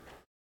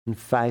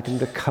invite Him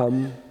to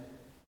come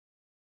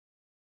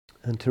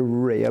and to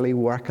really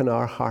work in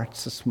our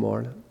hearts this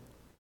morning.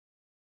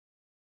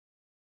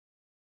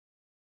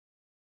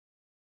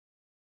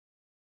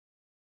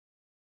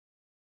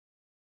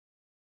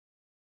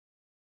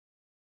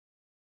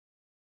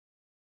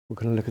 We're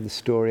going to look at the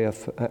story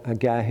of a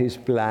guy who's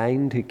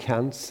blind, who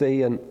can't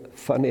see, and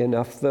funny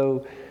enough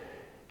though,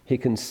 he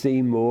can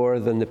see more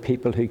than the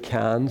people who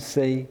can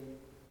see.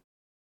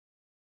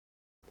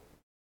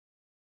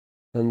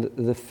 And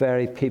the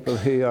very people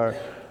who are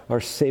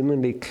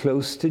seemingly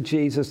close to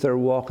Jesus, they're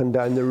walking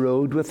down the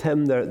road with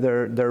Him,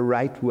 they're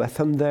right with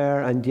Him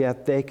there, and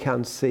yet they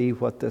can't see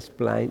what this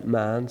blind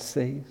man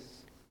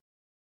sees.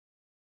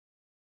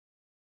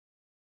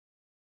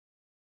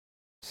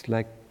 It's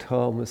like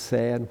Tom was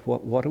saying,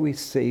 what do we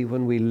see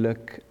when we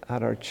look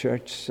at our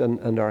church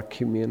and our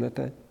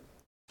community?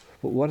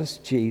 But what does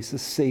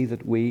Jesus see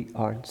that we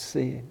aren't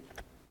seeing?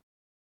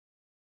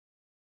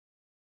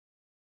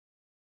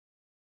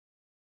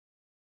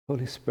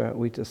 Holy Spirit,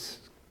 we just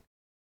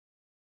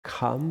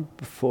come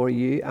before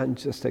you and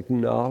just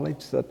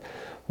acknowledge that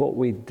what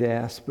we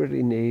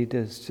desperately need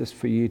is just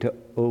for you to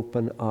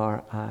open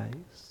our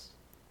eyes.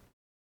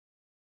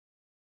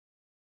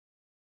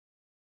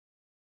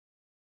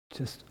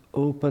 Just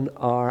open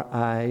our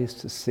eyes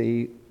to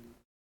see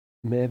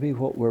maybe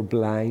what we're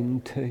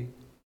blind to.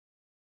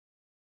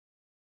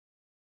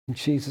 And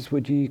Jesus,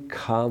 would you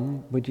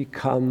come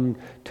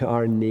to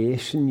our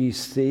nation? You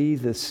see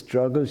the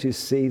struggles, you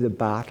see the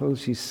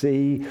battles, you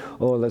see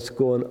all that's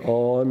going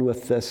on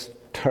with this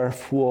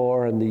turf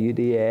war and the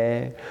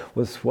UDA,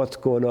 with what's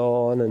going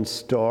on in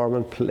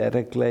Stormont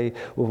politically,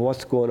 with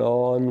what's going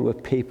on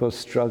with people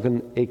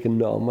struggling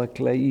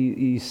economically.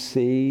 You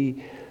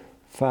see,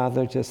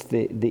 Father, just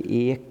the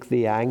ache,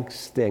 the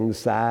angst, the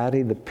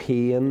anxiety, the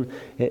pain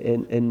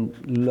in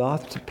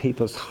lots of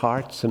people's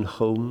hearts and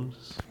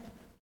homes.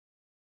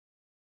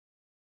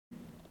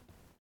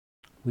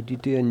 Would you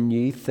do a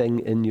new thing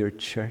in your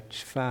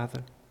church,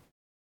 Father?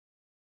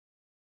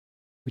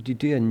 Would you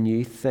do a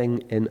new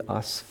thing in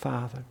us,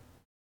 Father?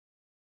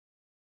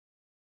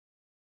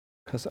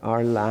 Because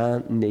our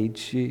land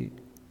needs you.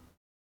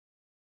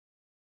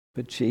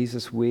 But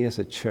Jesus, we as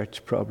a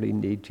church probably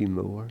need you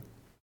more.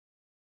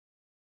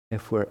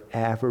 If we're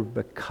ever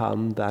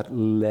become that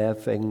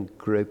living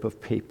group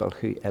of people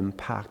who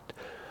impact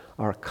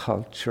our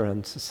culture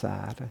and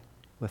society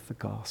with the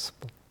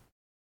gospel.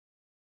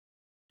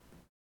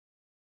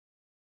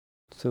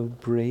 So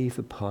breathe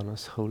upon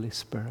us, Holy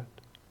Spirit.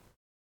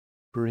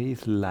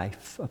 Breathe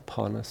life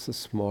upon us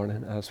this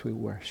morning as we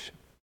worship.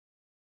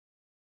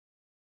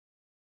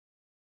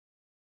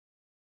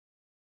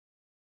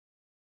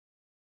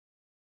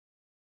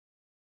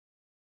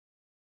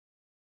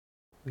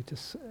 We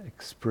just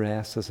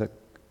express as a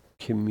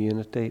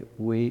community,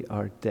 we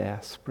are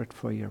desperate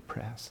for your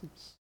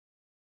presence.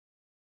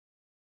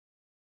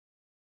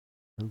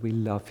 And we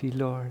love you,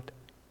 Lord.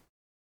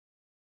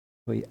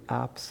 We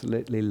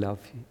absolutely love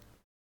you.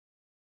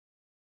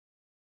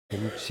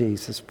 In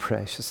Jesus'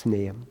 precious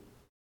name.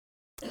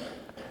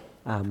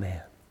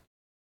 Amen.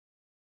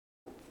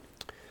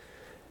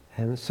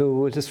 And so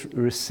we'll just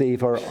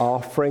receive our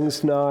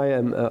offerings now.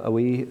 A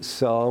wee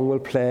song will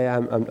play.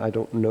 I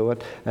don't know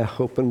it,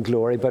 Hope and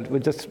Glory, but we'll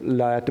just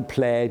allow it to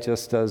play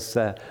just as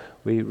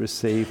we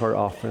receive our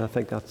offering. I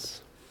think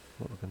that's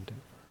what we're going to do.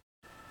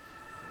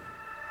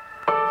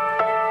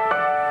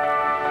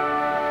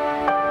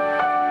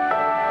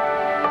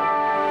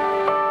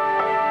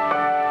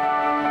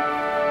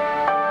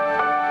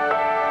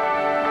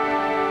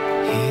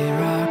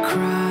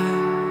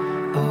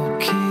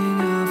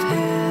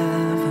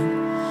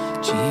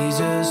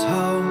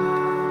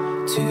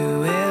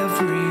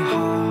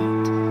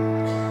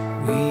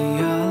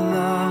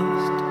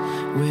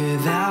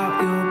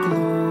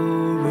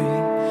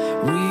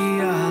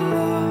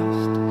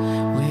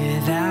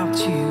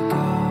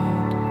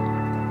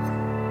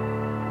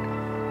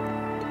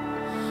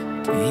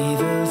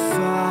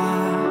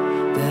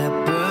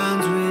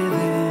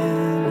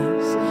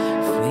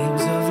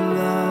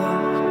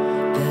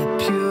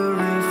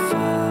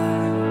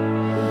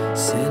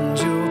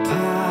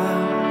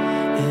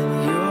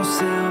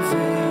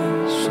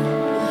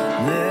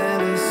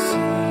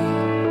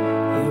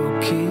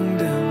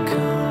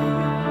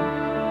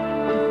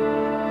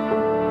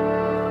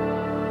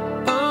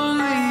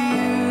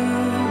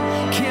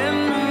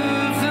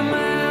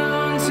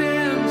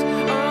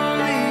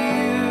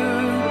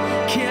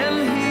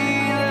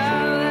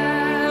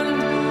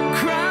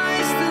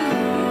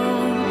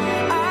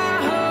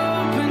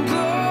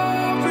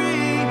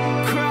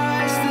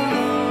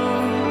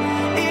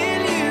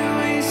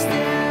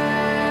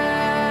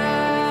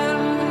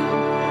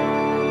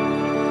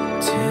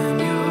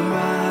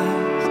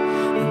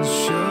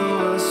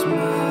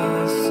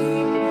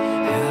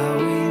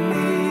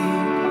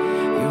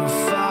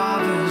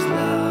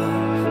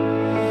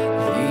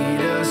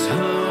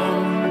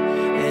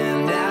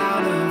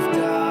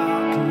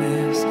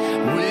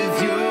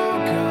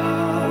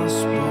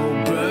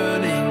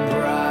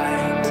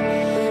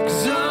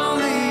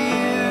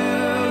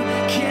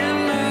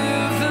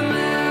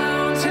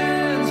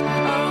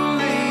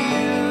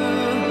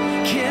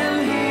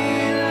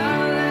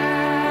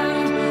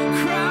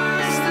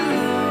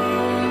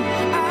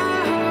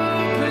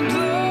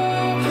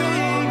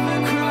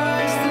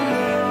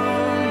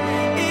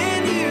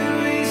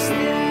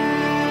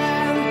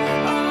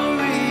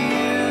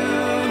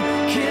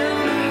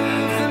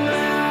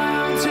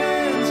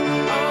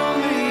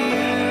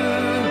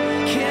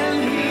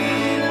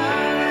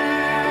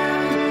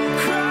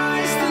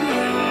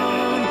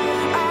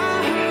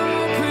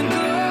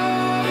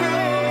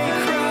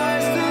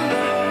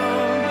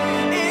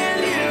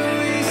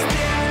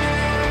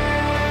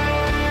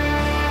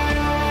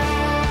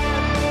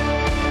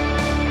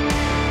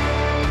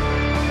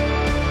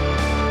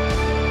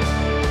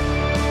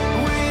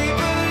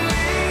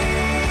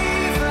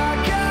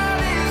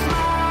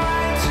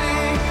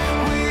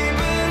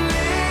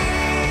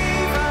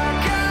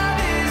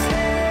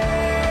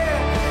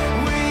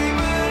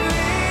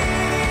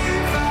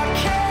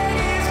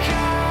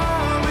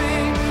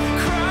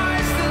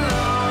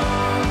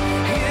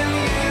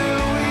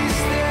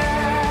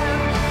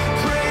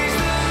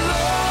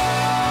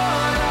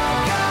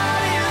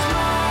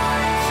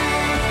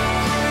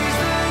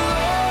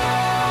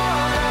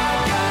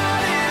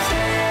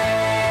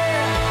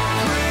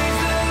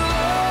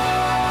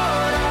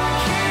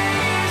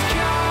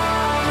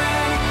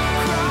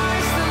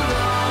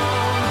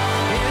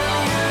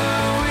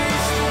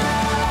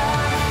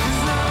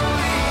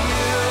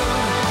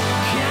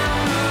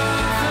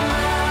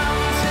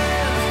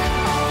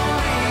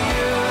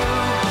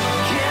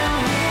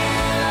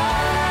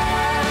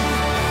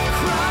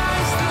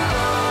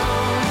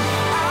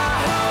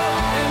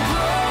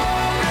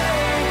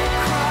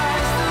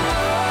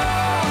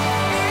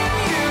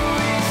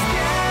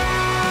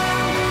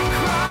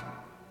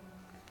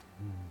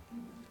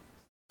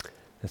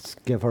 Let's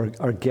give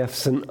our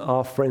gifts and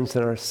offerings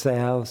and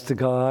ourselves to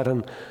God.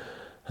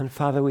 And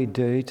Father, we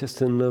do, just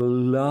in the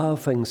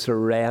loving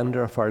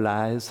surrender of our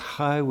lives,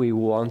 how we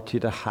want you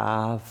to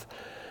have,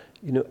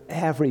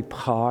 every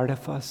part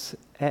of us,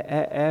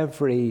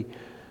 every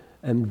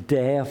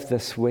day of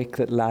this week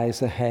that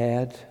lies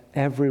ahead,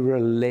 every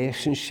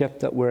relationship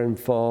that we're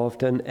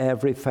involved in,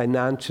 every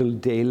financial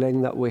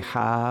dealing that we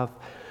have,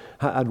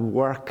 at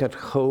work, at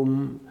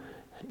home,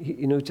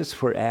 just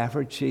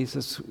forever,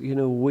 Jesus.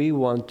 We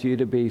want you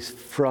to be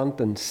front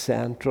and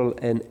central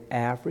in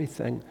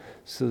everything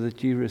so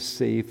that you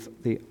receive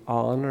the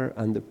honor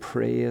and the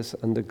praise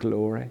and the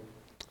glory.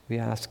 We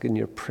ask in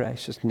your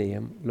precious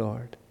name,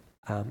 Lord.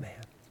 Amen.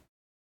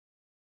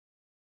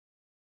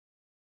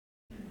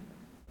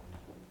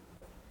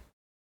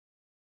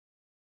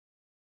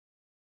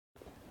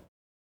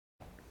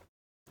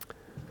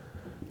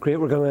 Great,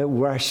 we're going to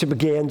worship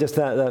again, just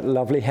that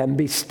lovely hymn,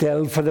 Be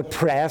Still, for the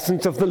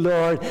presence of the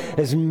Lord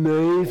is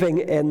moving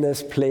in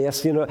this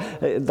place. You know,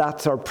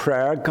 that's our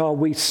prayer, God.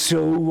 We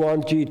so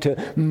want you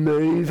to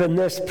move in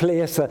this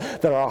place,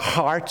 that our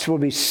hearts will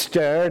be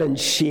stirred and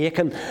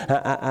shaken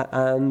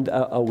and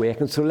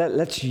awakened. So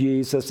let's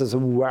use this as a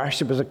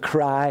worship, as a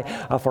cry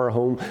of our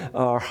home,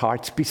 our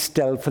hearts. Be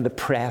still for the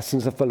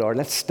presence of the Lord.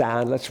 Let's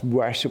stand, let's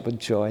worship with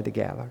joy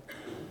together.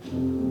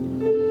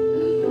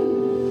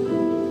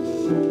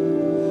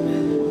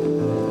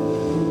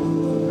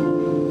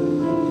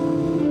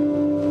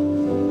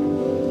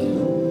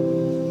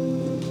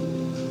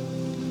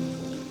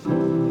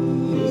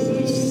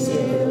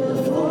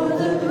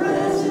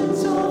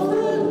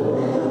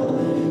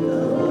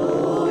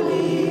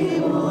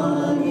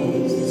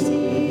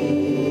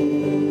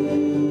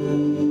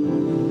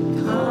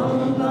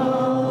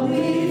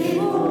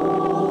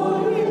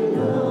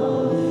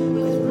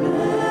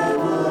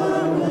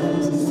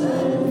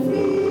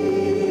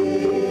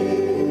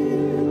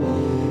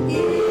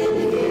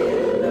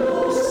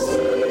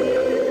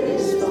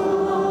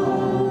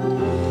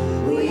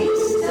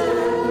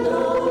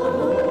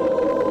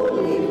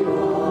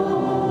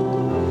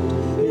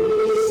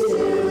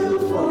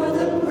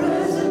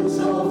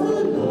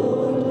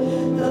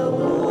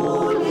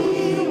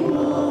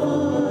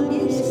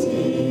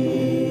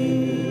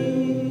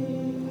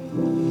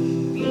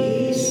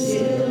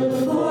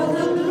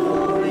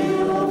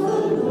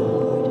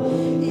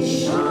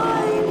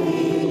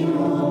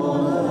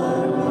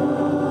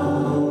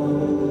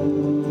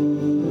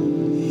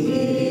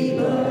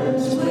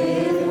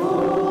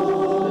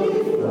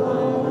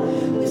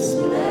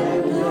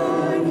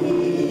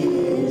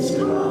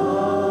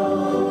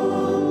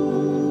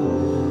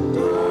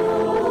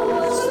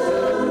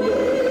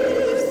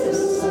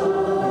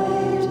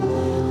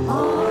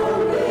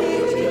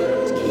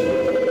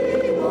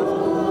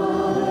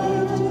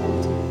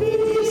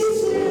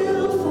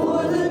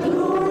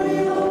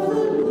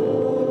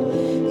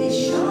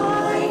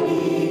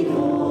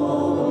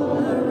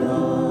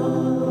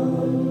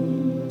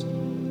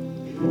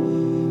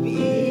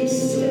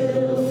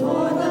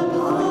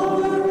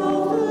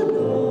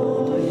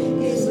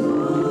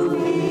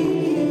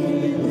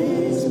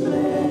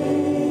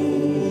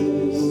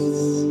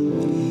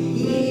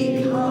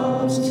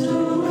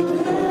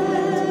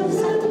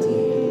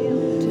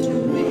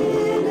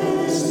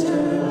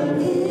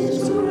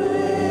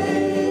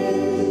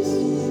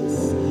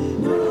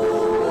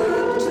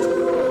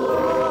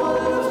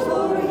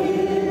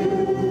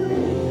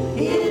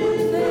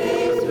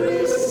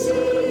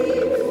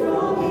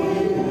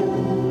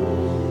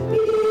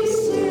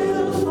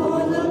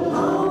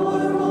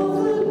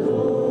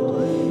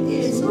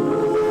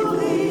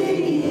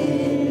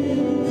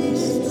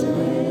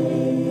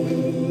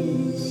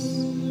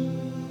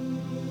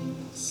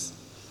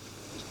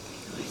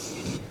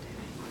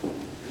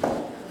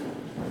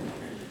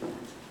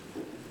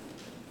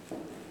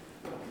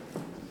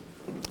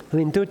 I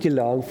mean, don't you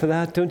long for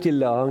that? Don't you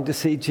long to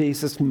see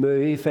Jesus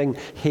moving,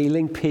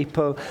 healing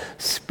people,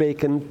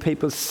 speaking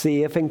people,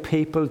 saving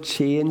people,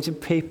 changing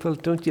people?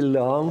 Don't you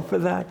long for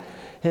that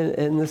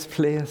in this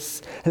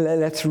place?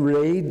 Let's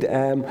read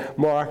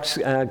Mark's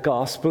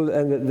Gospel,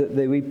 and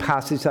the wee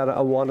passage that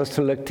I want us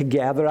to look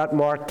together at,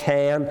 Mark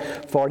 10,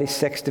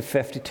 46 to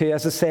 52.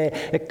 As I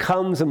say, it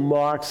comes in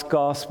Mark's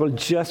Gospel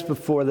just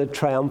before the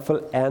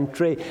triumphal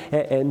entry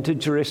into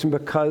Jerusalem,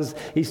 because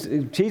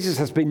Jesus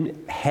has been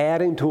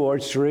heading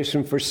towards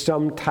Jerusalem for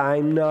some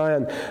time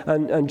now,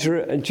 and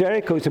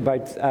Jericho is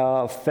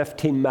about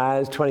 15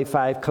 miles,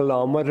 25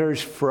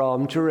 kilometers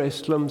from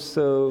Jerusalem,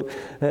 so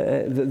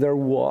they're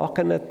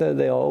walking it.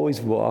 They always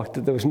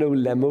walked. There was no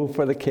limo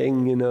for the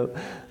king, you know.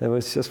 It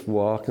was just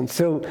walking.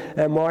 So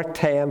Mark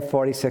 10,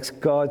 46,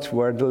 God's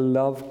word.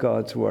 Love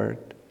God's word,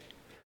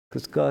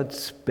 because God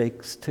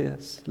speaks to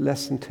us.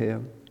 Listen to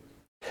him.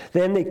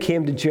 Then they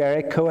came to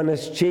Jericho, and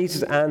as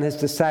Jesus and his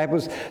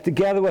disciples,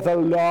 together with a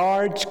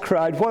large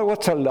crowd.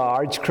 What's a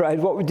large crowd?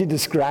 What would you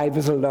describe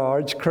as a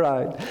large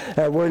crowd?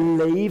 Were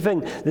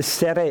leaving the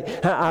city.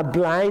 A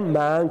blind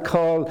man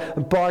called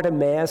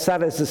Bartimaeus,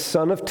 that is the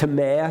son of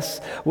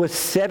Timaeus, was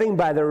sitting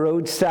by the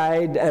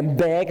roadside and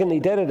begging. He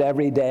did it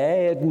every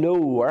day. He had no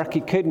work.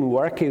 He couldn't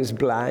work. He was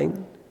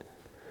blind.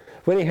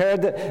 When he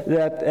heard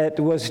that it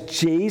was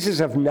Jesus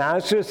of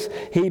Nazareth,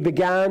 he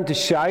began to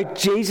shout,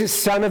 Jesus,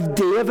 son of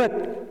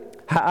David,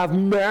 have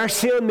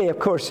mercy on me. Of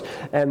course,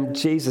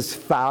 Jesus'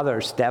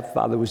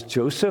 stepfather was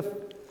Joseph,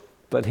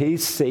 but he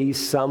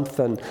sees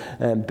something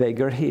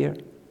bigger here.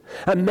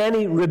 And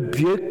many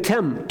rebuked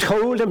him,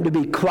 told him to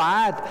be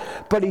quiet,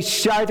 but he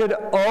shouted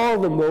all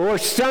the more,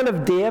 Son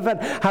of David,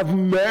 have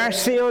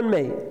mercy on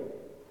me.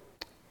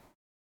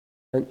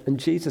 And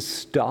Jesus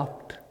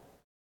stopped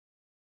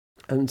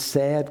and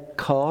said,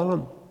 call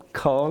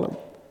him.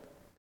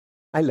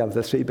 I love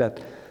this wee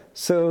bit.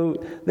 So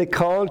they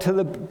called to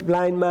the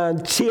blind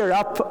man, cheer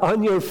up,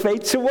 on your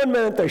feet. So one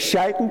minute they're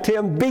shouting to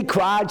him, be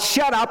quiet,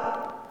 shut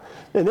up.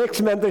 The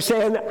next minute they're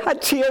saying,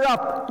 cheer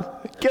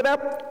up, get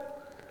up.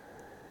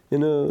 You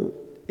know,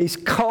 he's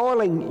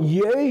calling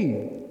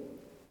you.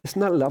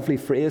 Isn't that a lovely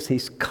phrase?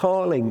 He's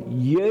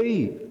calling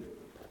you.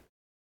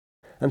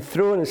 And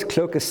throwing his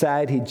cloak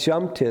aside, he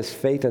jumped to his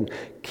feet and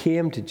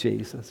came to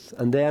Jesus.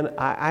 And then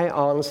I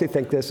honestly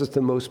think this is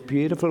the most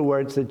beautiful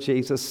words that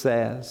Jesus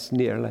says,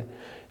 nearly,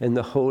 in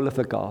the whole of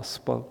the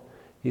gospel.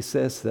 He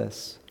says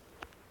this,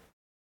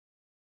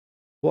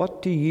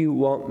 what do you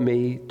want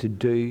me to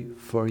do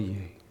for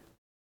you?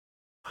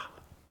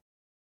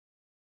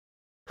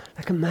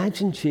 Like,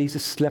 imagine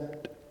Jesus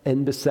slipped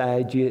in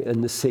beside you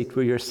in the seat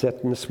where you're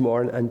sitting this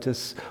morning and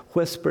just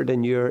whispered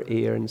in your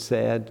ear and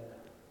said,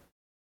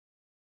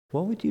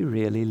 what would you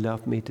really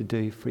love me to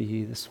do for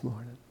you this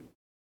morning?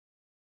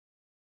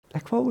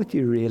 Like, what would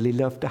you really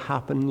love to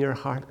happen in your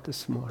heart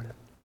this morning?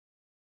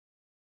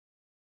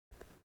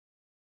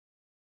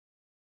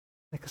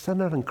 Like, is that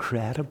not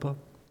incredible?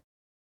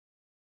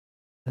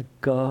 That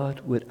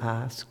God would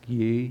ask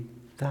you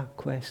that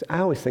question. I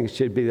always think it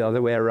should be the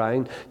other way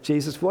around.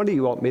 Jesus, what do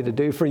you want me to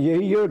do for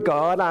you? You're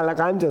God.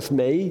 I'm just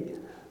me.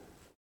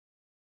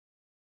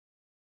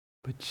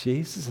 But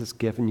Jesus has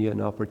given you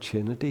an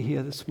opportunity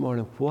here this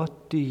morning.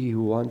 What do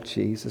you want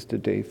Jesus to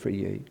do for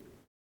you?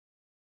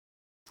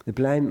 The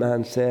blind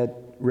man said,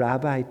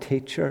 Rabbi,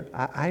 teacher,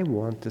 I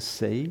want to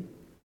see.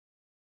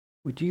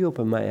 Would you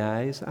open my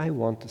eyes? I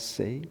want to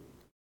see.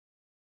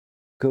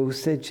 Go,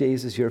 said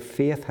Jesus, your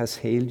faith has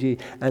healed you.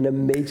 And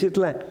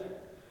immediately,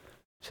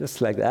 just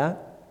like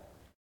that,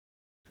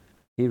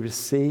 he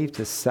received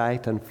his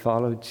sight and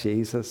followed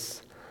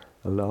Jesus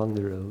along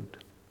the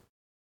road.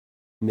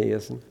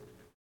 Amazing.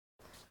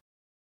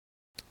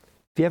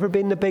 Have you ever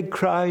been in a big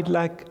crowd,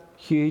 like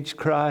huge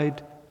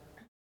crowd?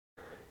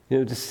 You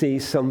know, to see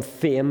some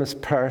famous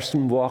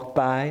person walk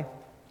by?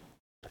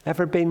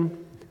 Ever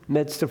been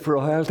midst of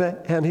royalty?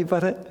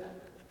 Anybody?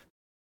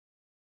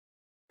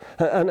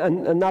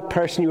 And that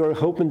person you were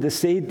hoping to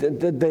see,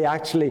 did they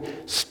actually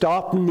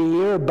stop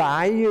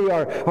nearby you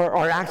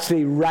or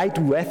actually right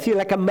with you?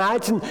 Like,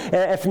 imagine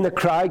if in the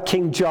crowd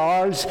King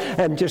Charles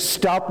just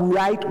stopped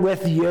right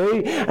with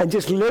you and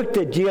just looked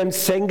at you and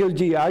singled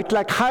you out.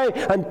 Like, how,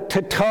 and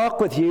to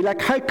talk with you,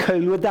 like, how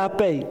cool would that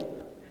be?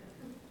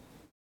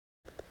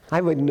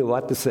 I wouldn't know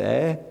what to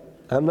say.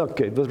 I'm not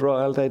good with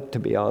royalty, to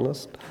be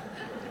honest.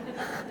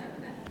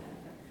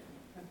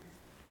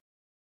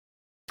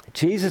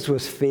 Jesus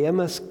was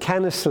famous,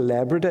 kind of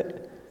celebrity.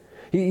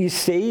 You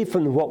see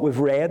from what we've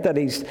read that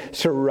he's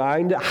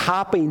surrounded, a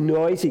happy,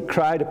 noisy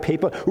crowd of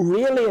people,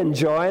 really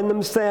enjoying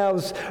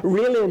themselves,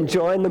 really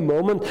enjoying the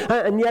moment.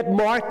 And yet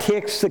Mark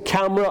takes the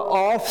camera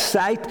off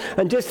site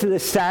and just to the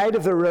side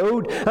of the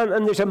road.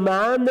 And there's a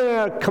man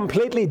there,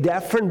 completely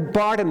different,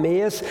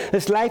 Bartimaeus.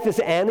 His life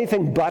is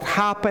anything but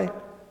happy.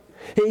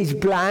 He's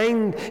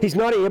blind. He's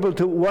not able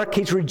to work.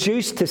 He's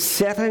reduced to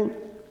sitting.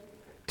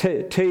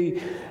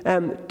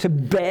 To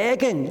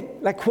begging.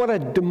 Like, what a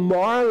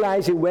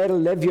demoralizing way to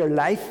live your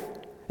life.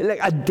 Like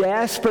a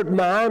desperate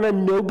man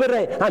and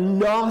nobody and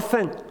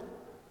nothing.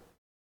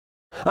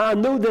 I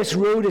know this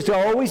road is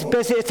always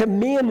busy. It's a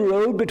main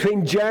road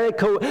between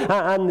Jericho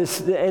and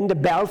into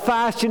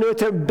Belfast. You know,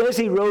 it's a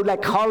busy road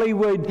like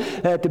Hollywood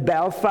to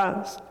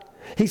Belfast.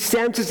 He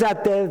senses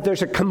that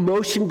there's a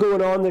commotion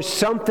going on, there's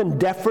something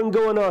different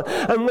going on.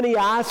 And when he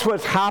asks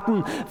what's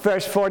happened,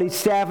 verse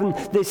 47,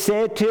 they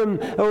said to him,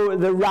 oh,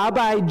 the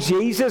Rabbi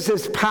Jesus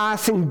is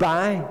passing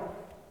by.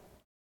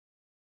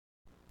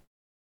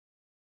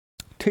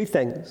 Two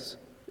things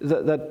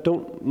that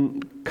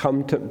don't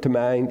come to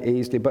mind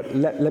easily, but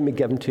let me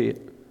give them to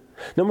you.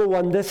 Number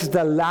one, this is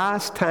the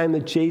last time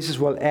that Jesus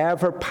will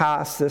ever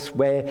pass this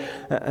way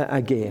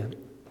again.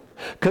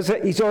 Because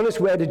he's on his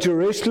way to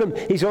Jerusalem,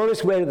 he's on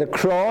his way to the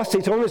cross,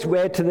 he's on his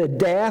way to the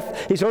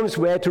death, he's on his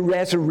way to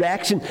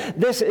resurrection.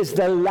 This is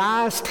the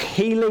last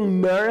healing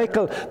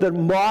miracle that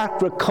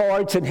Mark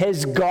records in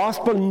his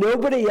gospel.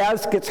 Nobody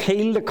else gets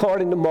healed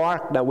according to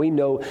Mark. Now we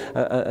know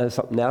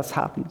something else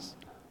happens.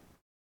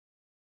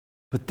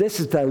 But this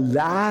is the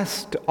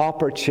last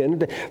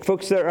opportunity.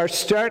 Folks, there are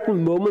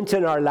certain moments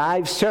in our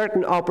lives,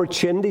 certain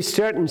opportunities,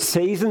 certain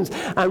seasons,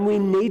 and we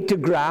need to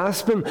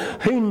grasp them.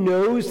 Who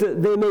knows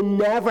that they may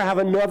never have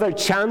another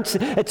chance?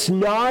 It's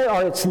now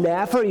or it's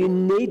never. You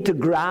need to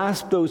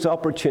grasp those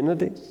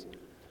opportunities.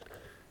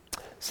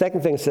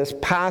 Second thing is this,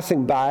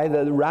 passing by.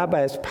 The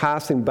rabbi is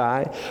passing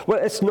by. Well,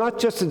 it's not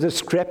just a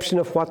description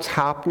of what's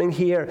happening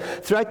here.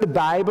 Throughout the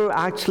Bible,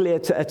 actually,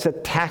 it's a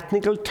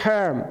technical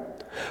term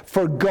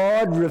for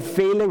God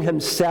revealing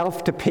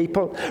himself to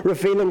people,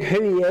 revealing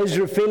who he is,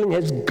 revealing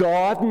his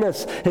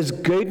godness, his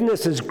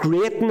goodness, his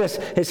greatness,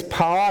 his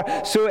power.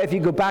 So if you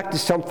go back to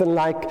something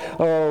like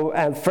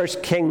 1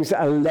 Kings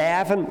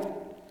 11,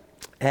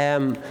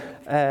 1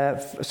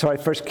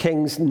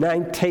 Kings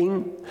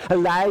 19,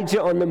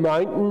 Elijah on the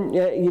mountain,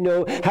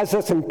 has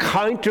this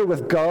encounter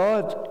with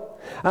God.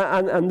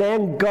 And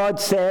then God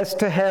says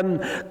to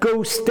him,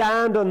 go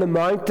stand on the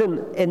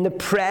mountain in the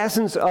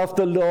presence of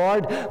the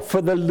Lord,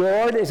 for the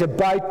Lord is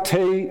about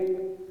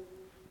to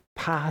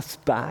pass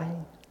by.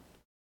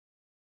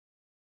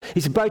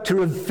 He's about to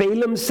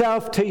reveal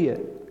himself to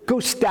you. Go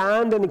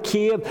stand in a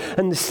cave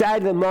on the side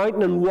of the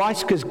mountain and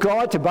watch, because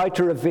God's about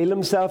to reveal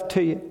himself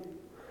to you.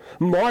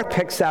 Mark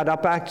picks that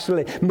up,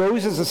 actually.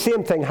 Moses, the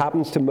same thing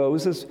happens to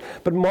Moses,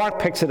 but Mark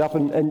picks it up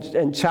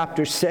in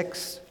chapter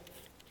 6.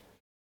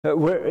 Do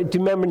you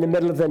remember in the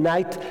middle of the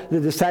night, the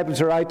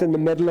disciples are out in the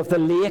middle of the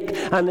lake,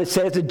 and it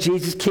says that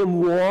Jesus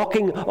came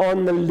walking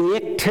on the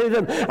lake to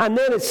them. And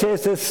then it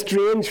says this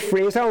strange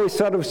phrase, I always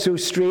thought it was so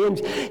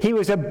strange. He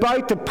was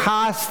about to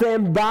pass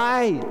them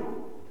by.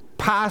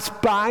 Pass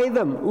by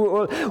them.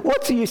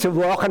 What's the use of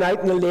walking out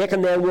in the lake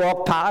and then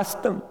walk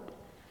past them?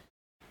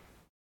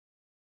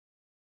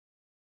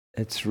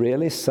 It's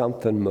really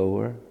something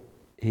more.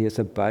 He is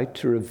about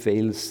to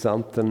reveal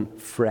something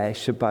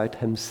fresh about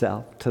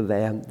himself to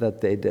them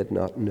that they did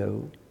not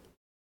know.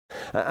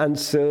 And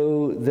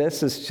so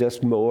this is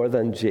just more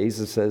than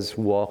Jesus is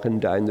walking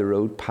down the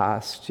road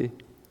past you.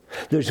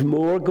 There's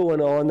more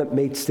going on that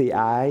meets the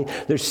eye.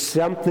 There's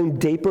something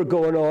deeper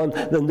going on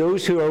than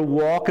those who are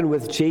walking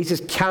with Jesus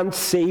can't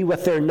see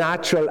with their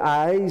natural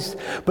eyes.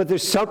 But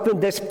there's something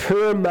this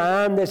poor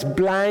man, this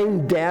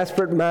blind,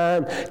 desperate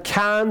man,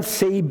 can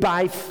see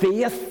by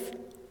faith.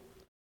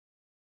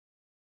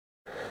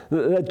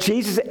 That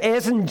Jesus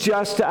isn't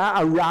just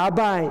a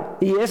rabbi.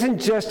 He isn't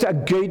just a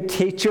good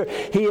teacher.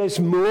 He is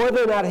more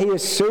than that. He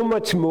is so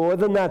much more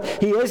than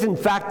that. He is, in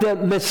fact, the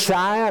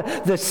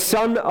Messiah, the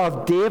son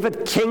of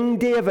David, King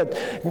David,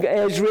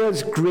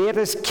 Israel's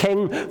greatest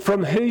king,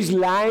 from whose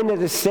line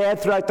it is said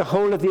throughout the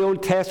whole of the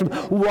Old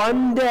Testament,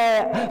 one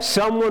day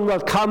someone will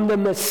come, the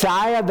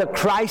Messiah, the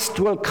Christ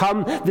will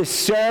come, the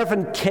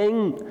servant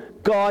king,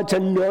 God's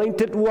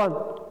anointed one.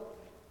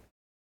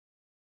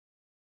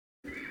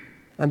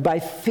 And by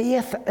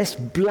faith, this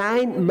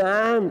blind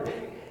man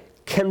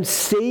can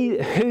see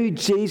who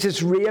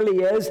Jesus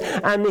really is,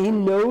 and he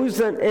knows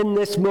that in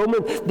this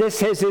moment,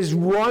 this is his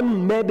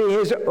one, maybe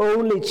his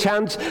only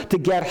chance to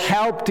get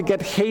help, to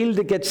get healed,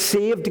 to get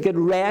saved, to get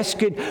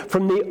rescued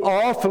from the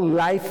awful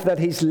life that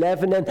he's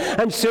living in.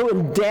 And so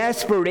in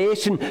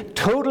desperation,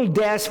 total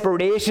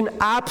desperation,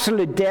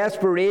 absolute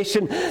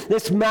desperation,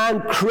 this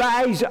man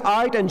cries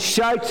out and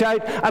shouts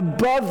out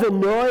above the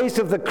noise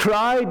of the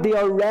crowd, the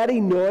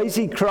already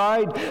noisy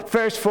crowd.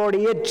 Verse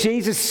 48,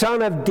 Jesus,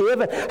 Son of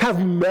David,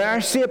 have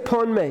mercy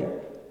upon me.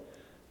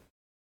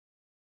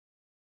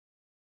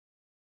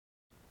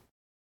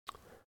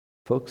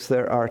 Folks,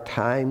 there are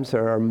times,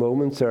 there are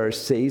moments, there are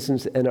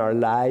seasons in our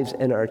lives,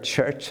 in our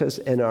churches,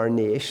 in our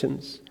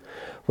nations,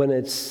 when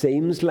it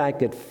seems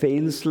like, it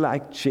feels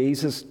like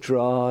Jesus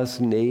draws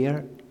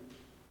near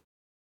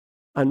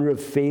and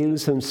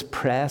reveals his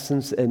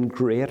presence in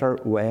greater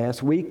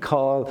ways. We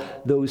call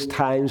those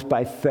times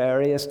by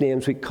various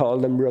names. We call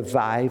them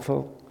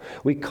revival.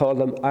 We call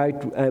them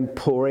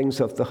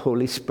outpourings of the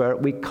Holy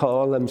Spirit. We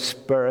call them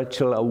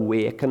spiritual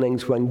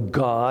awakenings, when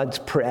God's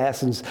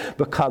presence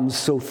becomes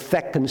so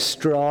thick and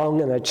strong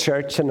in a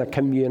church and a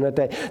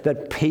community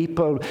that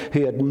people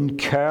who had been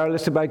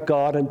careless about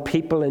God and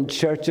people in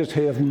churches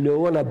who have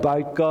known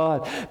about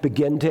God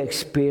begin to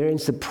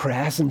experience the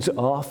presence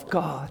of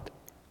God.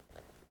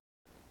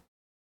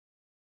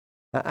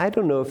 I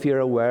don't know if you're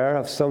aware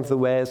of some of the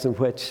ways in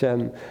which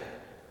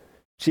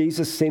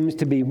Jesus seems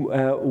to be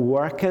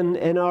working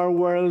in our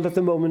world at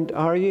the moment.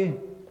 Are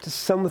you? Just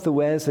some of the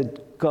ways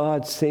that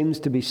God seems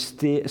to be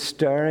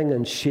stirring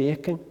and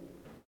shaking.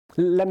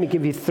 Let me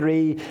give you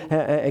three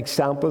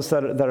examples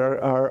that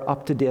are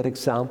up-to-date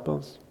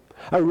examples.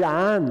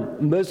 Iran,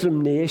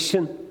 Muslim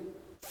nation,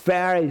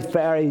 very,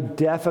 very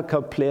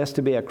difficult place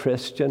to be a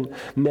Christian.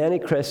 Many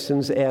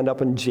Christians end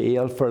up in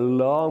jail for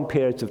long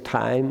periods of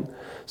time.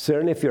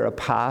 Certainly if you're a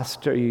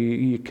pastor,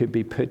 you could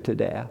be put to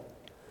death.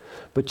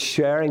 But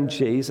sharing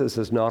Jesus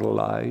is not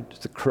allowed.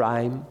 It's a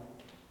crime.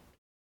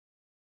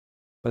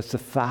 But it's the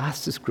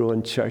fastest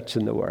growing church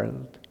in the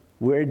world.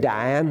 We're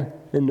dying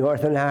in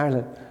Northern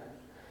Ireland.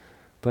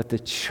 But the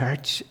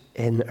church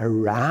in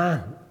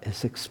Iran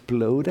is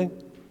exploding.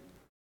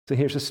 So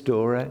here's a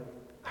story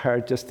I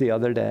heard just the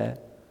other day.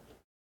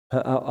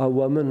 A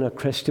woman, a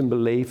Christian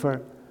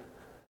believer,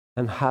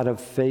 and had a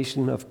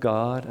vision of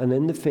God. And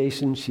in the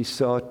vision, she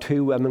saw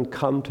two women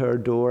come to her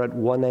door at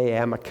 1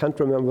 a.m. I can't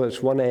remember if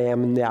it's 1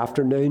 a.m. in the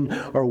afternoon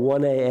or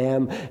 1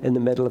 a.m. in the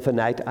middle of the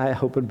night. I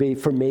hope it'd be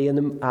for me in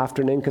the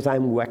afternoon, because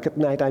I'm weak at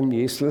night. I'm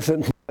useless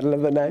in the middle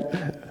of the night.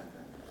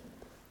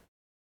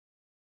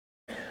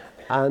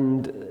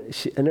 And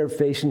in her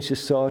vision, she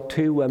saw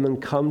two women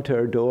come to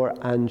her door,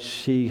 and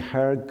she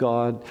heard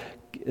God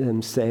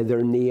say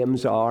their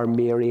names are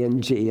Mary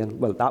and Jane.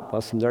 Well, that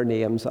wasn't their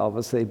names,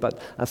 obviously,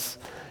 but that's,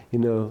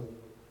 1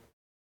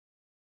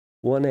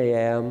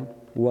 a.m.,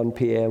 1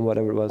 p.m.,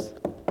 whatever it was,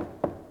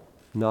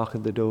 knock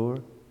at the door,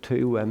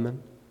 two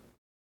women.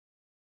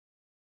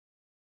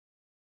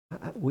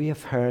 We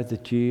have heard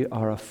that you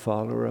are a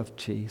follower of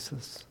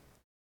Jesus.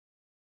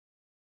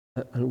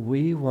 And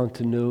we want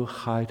to know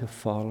how to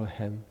follow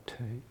him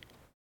too.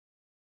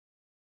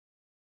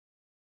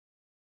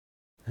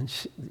 And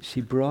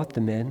she brought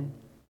them in.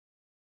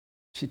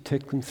 She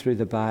took them through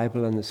the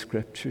Bible and the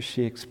Scriptures.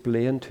 She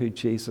explained who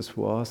Jesus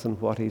was and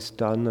what he's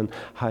done and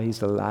how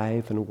he's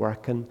alive and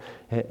working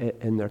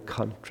in their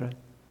country.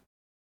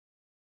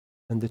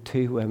 And the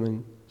two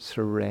women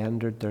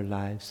surrendered their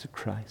lives to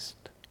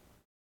Christ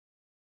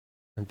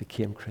and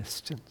became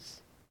Christians.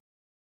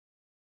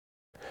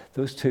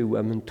 Those two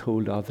women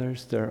told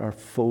others there are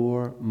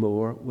 4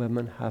 more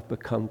women have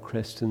become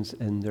Christians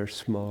in their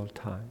small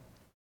town.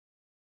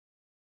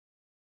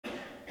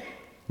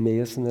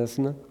 Amazing,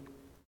 isn't it?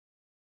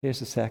 Here's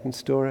the second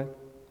story.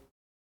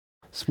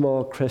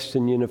 Small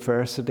Christian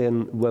university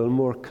in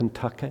Wilmore,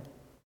 Kentucky.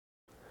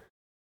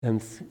 In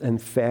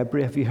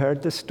February, have you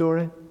heard this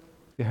story?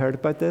 Have you heard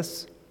about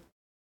this?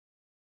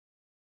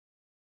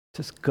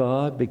 Just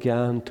God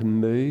began to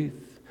move.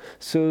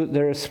 So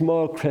they're a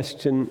small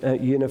Christian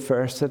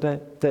university,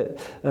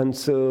 and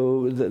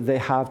so they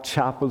have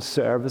chapel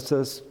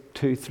services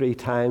 2-3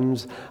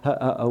 times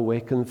a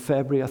week. In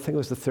February, I think it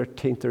was the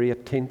 13th or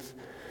 18th,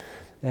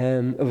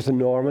 it was a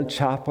normal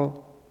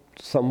chapel.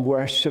 Some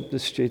worship, the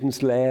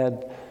students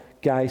led.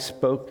 Guy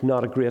spoke,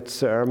 not a great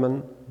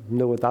sermon. You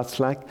know what that's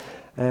like,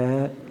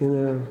 the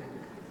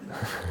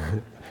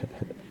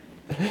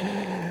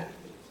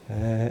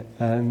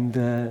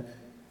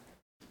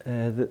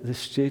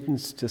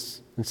students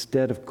just,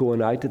 instead of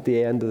going out at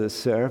the end of the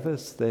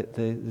service, they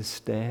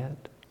stayed.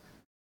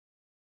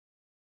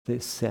 They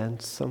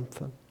sensed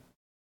something.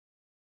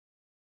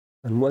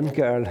 And one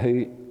girl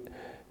who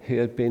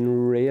had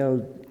been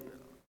real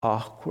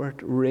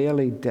awkward,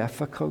 really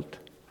difficult.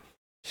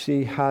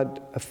 She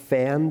had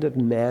offended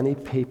many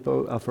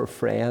people of her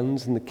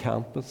friends in the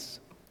campus.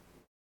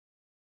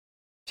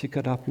 She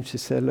got up and she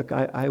said, look,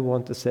 I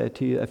want to say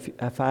to you,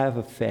 if I have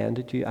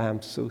offended you, I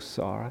am so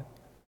sorry.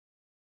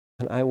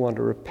 And I want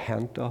to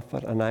repent of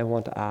it, and I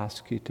want to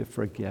ask you to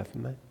forgive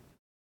me.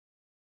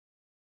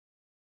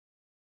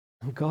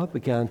 And God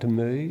began to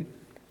move.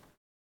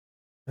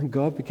 And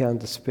God began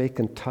to speak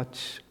and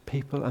touch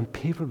people, and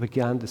people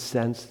began to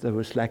sense there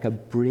was like a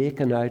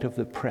breaking out of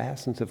the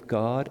presence of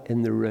God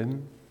in the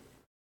room.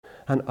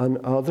 And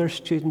other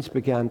students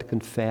began to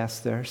confess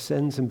their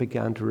sins and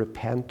began to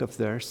repent of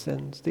their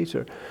sins.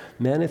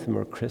 Many of them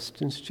are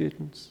Christian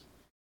students.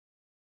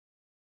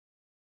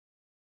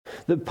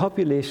 The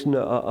population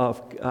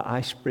of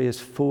Ashbury is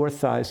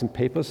 4,000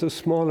 people, so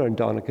smaller in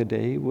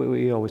Donaghadee.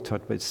 We always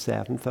talk about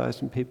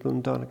 7,000 people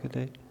in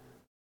Donaghadee.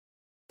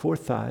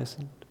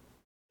 4,000.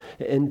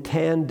 In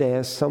 10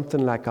 days,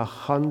 something like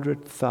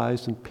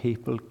 100,000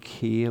 people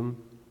came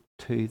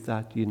to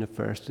that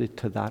university,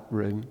 to that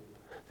room.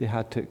 They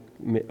had to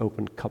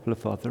open a couple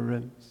of other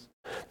rooms.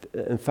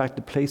 In fact,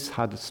 the police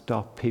had to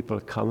stop people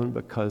coming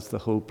because the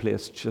whole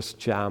place just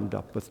jammed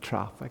up with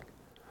traffic.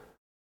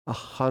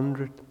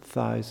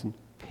 100,000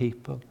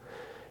 people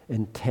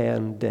in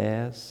 10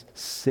 days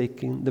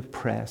seeking the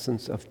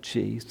presence of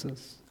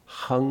Jesus,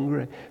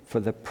 hungry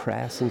for the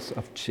presence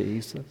of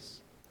Jesus.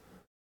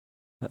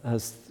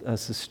 As the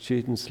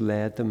students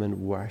led them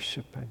in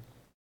worshiping.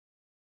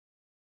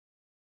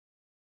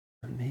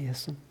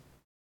 Amazing.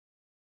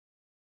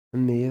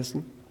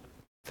 Amazing.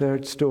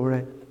 Third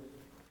story.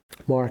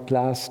 Mark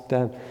last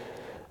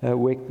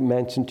week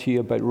mentioned to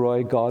you about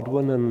Roy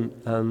Godwin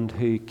and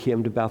who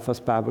came to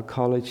Belfast Bible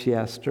College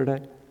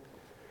yesterday.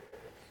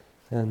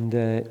 And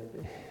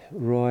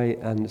Roy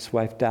and his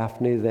wife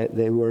Daphne,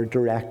 they were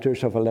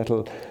directors of a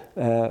little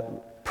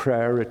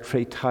prayer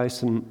retreat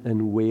house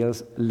in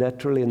Wales,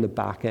 literally in the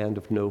back end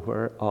of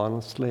nowhere.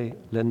 Honestly,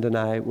 Linda and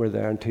I were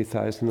there in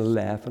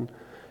 2011.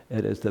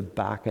 It is the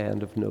back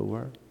end of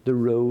nowhere. The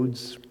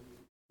roads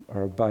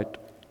are about,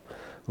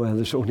 well,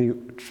 there's only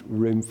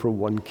room for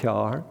one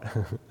car.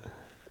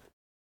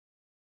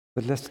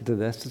 But listen to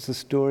this. It's a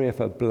story of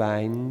a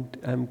blind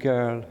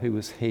girl who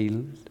was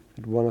healed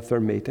at one of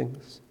their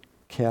meetings.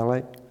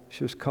 Kelly,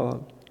 she was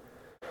called.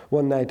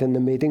 One night in the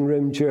meeting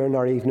room during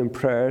our evening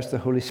prayers, the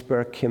Holy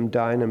Spirit came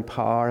down in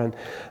power,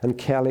 and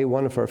Kelly,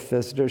 one of our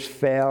visitors,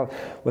 fell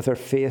with her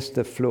face to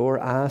the floor,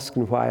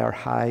 asking why her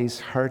eyes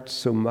hurt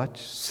so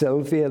much.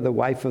 Sylvia, the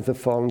wife of the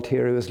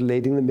volunteer who was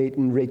leading the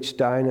meeting, reached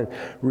down and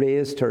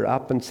raised her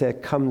up and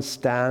said, "Come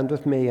stand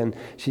with me." And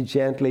she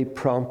gently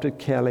prompted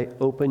Kelly,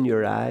 "Open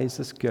your eyes,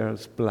 this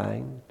girl's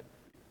blind."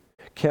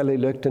 Kelly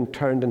looked and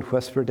turned and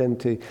whispered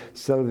into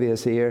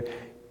Sylvia's ear,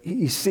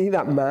 "You see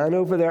that man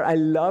over there? I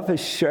love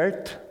his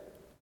shirt."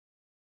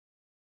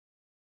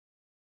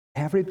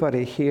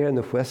 Everybody here in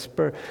the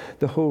whisper,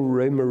 the whole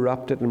room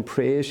erupted in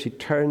praise. She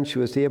turned, she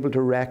was able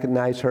to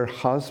recognize her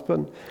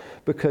husband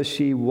because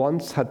she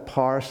once had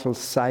partial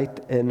sight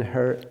in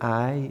her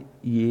eye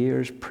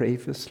years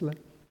previously.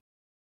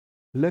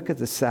 "Look at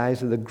the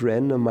size of the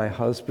grin on my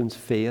husband's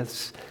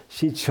face,"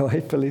 she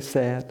joyfully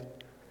said.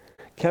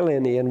 Kelly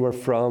and Ian were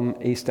from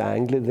East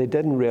Anglia. They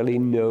didn't really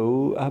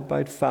know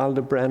about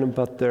Faldebrennan,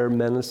 but their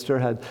minister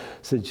had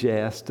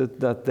suggested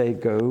that they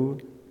go.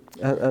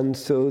 And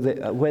so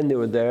when they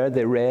were there,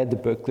 they read the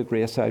book, The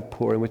Grace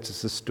Outpouring, which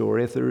is the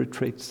story of the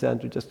retreat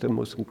centre, just the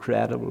most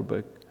incredible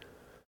book.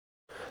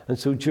 And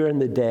so during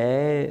the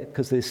day,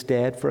 because they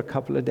stayed for a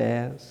couple of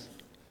days,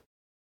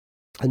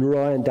 and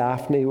Roy and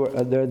Daphne,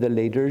 they're the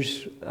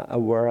leaders,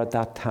 were at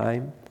that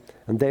time,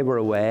 and they were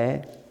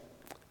away.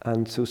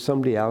 And so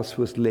somebody else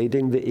was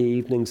leading the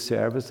evening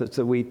service. It's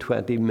a wee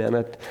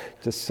 20-minute,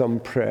 just some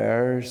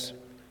prayers.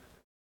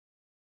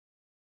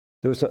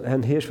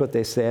 And here's what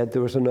they said.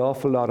 There was an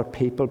awful lot of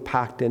people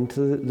packed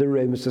into the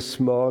room. It's a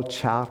small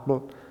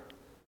chapel.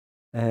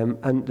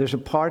 And there's a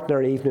part in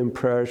our evening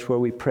prayers where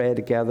we pray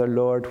together,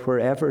 Lord,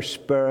 wherever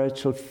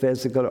spiritual,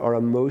 physical, or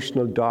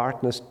emotional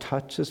darkness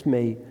touches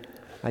me,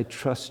 I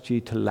trust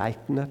you to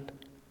lighten it.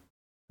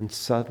 And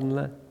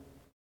suddenly,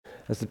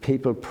 as the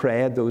people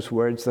prayed those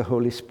words, the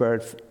Holy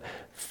Spirit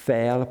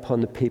fell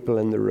upon the people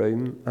in the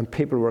room, and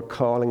people were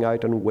calling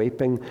out and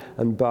weeping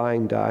and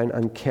bowing down.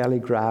 And Kelly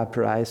grabbed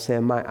her eyes,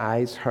 saying, my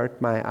eyes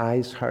hurt, my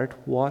eyes hurt.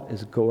 What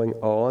is going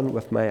on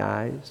with my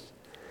eyes?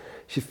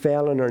 She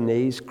fell on her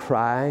knees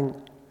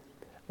crying.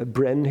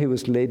 Bryn, who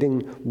was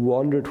leading,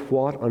 wondered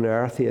what on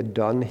earth he had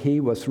done. He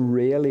was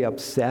really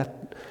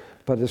upset.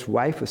 But his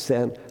wife was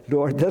saying,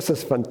 Lord, this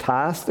is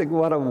fantastic.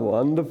 What a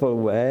wonderful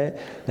way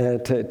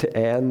to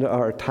end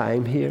our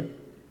time here.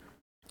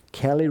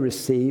 Kelly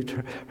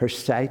received her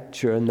sight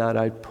during that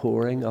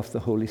outpouring of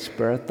the Holy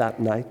Spirit that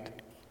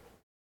night.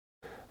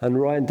 And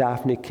Roy and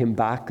Daphne came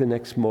back the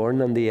next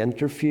morning and they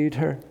interviewed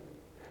her.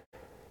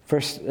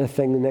 First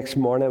thing the next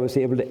morning, I was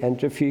able to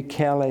interview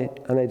Kelly,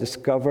 and I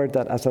discovered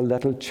that as a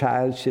little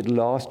child, she'd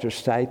lost her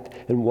sight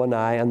in one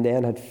eye and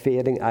then had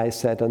fading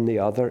eyesight in the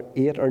other.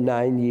 8 or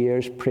 9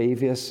 years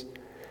previous,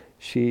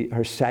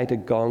 her sight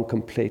had gone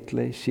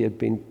completely. She had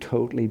been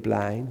totally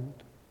blind.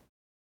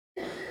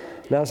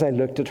 And as I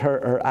looked at her,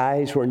 her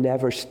eyes were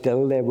never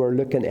still. They were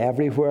looking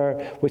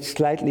everywhere, which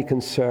slightly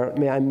concerned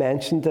me. I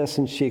mentioned this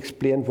and she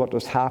explained what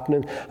was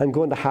happening. I'm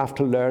going to have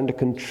to learn to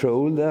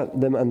control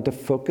them and to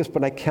focus,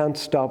 but I can't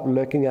stop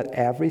looking at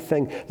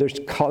everything.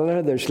 There's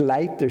colour, there's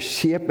light, there's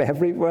shape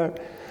everywhere.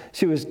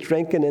 She was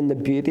drinking in the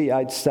beauty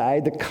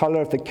outside, the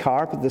colour of the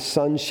carpet, the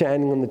sun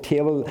shining on the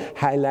table,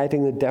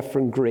 highlighting the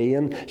different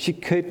green. She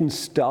couldn't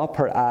stop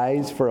her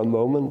eyes for a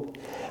moment.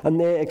 And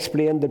they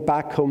explained that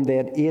back home they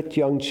had 8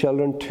 young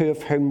children, 2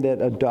 of whom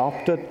they'd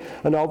adopted.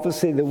 And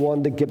obviously they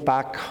wanted to get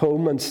back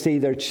home and see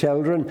their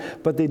children,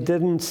 but they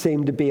didn't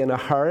seem to be in a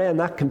hurry, and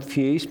that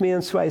confused me.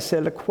 And so I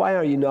said, look, why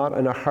are you not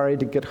in a hurry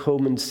to get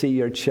home and see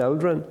your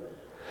children?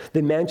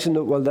 They mentioned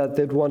that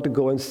they'd want to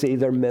go and see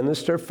their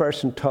minister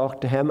first and talk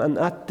to him, and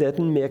that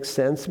didn't make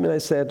sense to me. I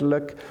said,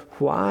 look,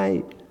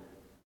 why?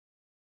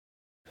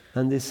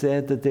 And they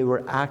said that they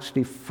were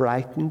actually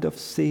frightened of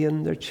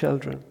seeing their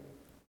children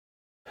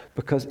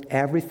because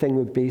everything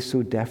would be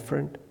so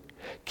different.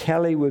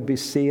 Kelly would be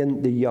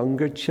seeing the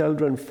younger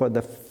children for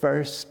the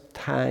first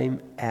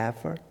time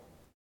ever.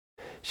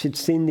 She'd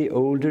seen the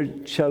older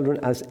children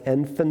as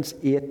infants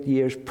 8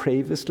 years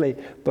previously,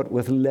 but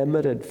with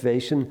limited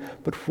vision.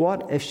 But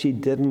what if she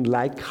didn't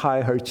like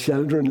how her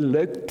children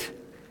looked?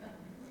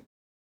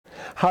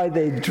 How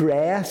they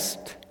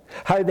dressed?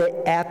 How they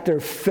ate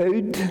their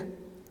food?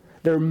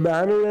 Their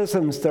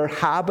mannerisms, their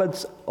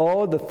habits,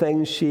 all the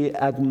things she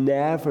had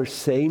never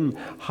seen.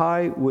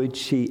 How would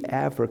she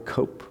ever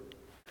cope?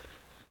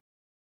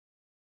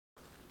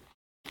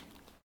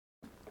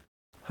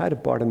 How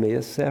did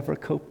Bartimaeus ever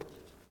cope?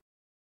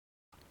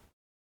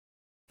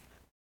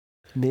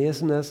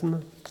 Amazing, isn't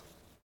it?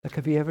 Like,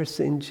 have you ever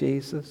seen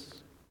Jesus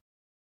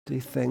do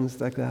things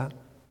like that?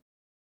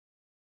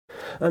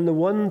 And the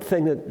one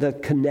thing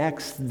that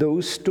connects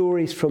those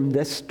stories from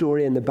this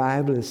story in the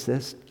Bible is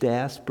this: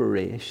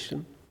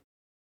 desperation.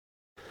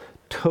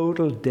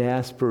 Total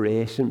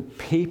desperation.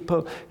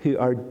 People who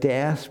are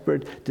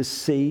desperate to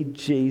see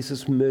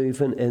Jesus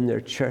moving in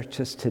their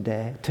churches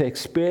today, to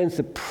experience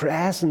the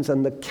presence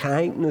and the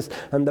kindness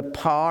and the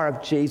power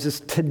of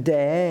Jesus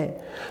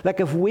today.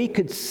 Like, if we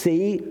could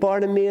see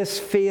Bartimaeus'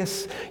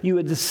 face, you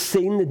would have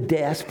seen the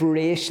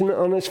desperation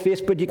on his face,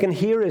 but you can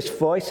hear his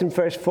voice in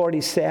verse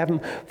 47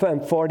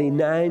 and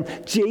 49.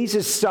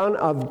 Jesus, Son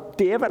of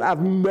David, have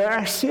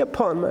mercy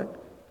upon me.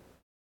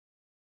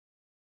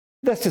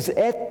 This is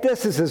it.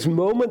 This is his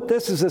moment.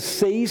 This is a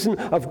season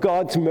of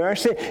God's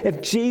mercy.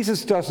 If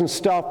Jesus doesn't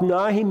stop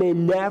now, he may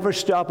never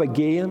stop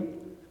again.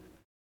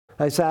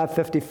 Isaiah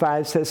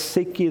 55 says,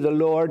 seek ye the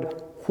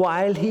Lord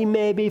while he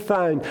may be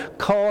found.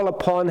 Call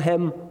upon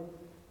him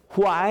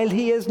while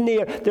he is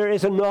near. There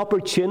is an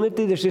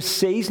opportunity. There's a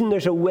season.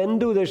 There's a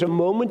window. There's a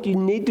moment. You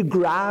need to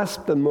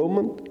grasp the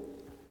moment.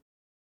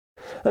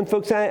 And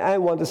folks, I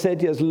want to say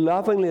to you as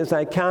lovingly as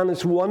I can,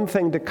 it's one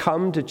thing to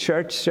come to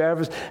church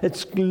service.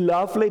 It's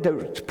lovely to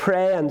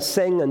pray and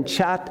sing and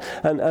chat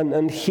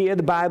and hear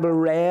the Bible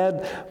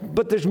read.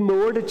 But there's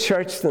more to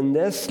church than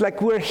this.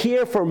 Like, we're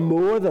here for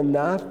more than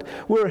that.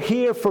 We're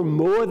here for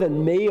more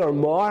than me or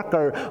Mark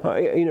or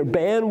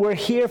Ben. We're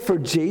here for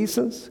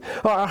Jesus.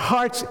 Our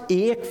hearts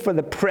ache for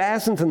the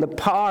presence and the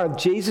power of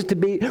Jesus to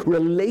be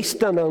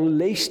released and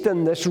unleashed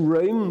in this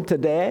room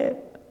today.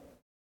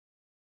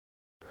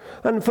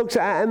 And folks,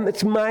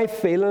 it's my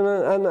feeling,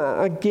 and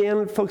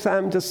again, folks,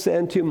 I'm just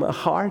saying to you, my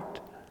heart,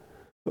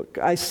 look,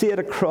 I see it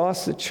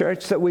across the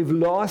church that we've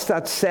lost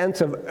that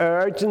sense of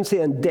urgency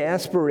and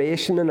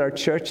desperation in our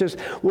churches.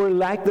 We're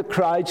like the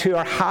crowds who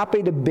are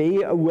happy to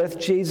be with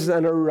Jesus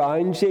and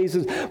around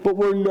Jesus, but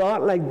we're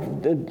not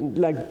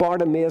like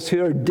Bartimaeus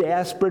who are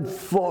desperate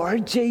for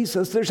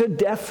Jesus. There's a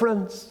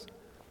difference.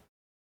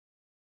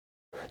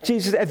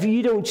 Jesus, if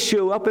you don't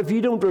show up, if you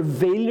don't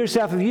reveal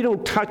yourself, if you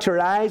don't touch our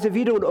eyes, if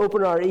you don't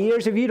open our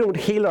ears, if you don't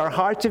heal our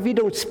hearts, if you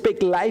don't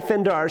speak life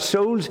into our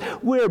souls,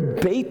 we're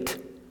beat.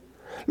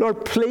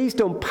 Lord, please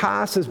don't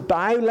pass us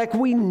by. Like,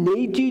 we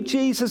need you,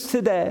 Jesus,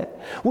 today.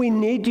 We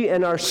need you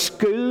in our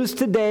schools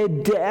today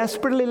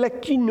desperately.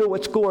 Like, you know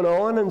what's going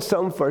on in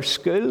some of our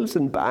schools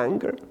in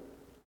Bangor.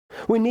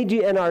 We need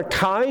you in our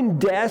town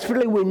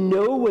desperately. We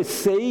know, we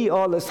see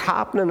all this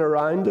happening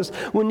around us.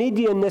 We need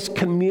you in this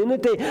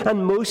community.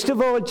 And most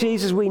of all,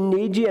 Jesus, we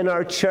need you in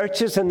our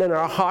churches and in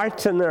our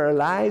hearts and in our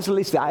lives. At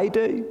least I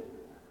do.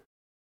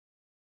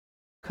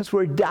 Because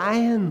we're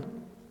dying.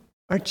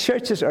 Our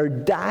churches are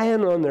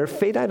dying on their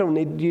feet. I don't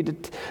need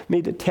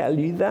me to tell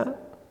you that.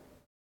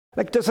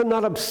 Like, does it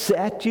not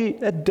upset you?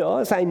 It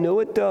does. I know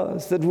it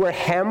does. That we're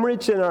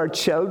hemorrhaging our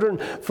children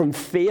from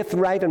faith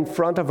right in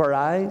front of our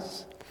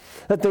eyes.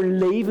 That they're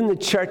leaving the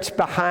church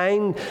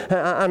behind,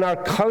 and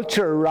our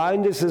culture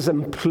around us is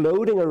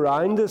imploding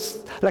around us.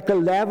 Like, the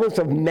levels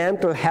of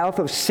mental health,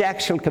 of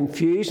sexual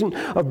confusion,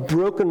 of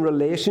broken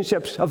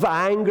relationships, of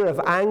anger, of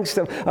angst,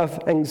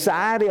 of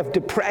anxiety, of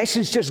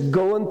depression is just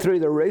going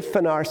through the roof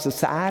in our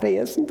society,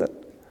 isn't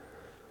it?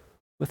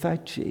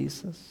 Without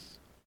Jesus,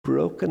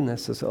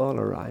 brokenness is all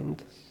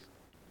around us.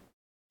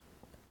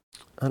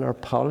 And our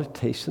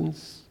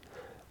politicians,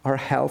 our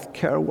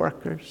healthcare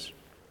workers,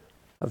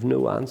 have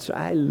no answer.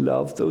 I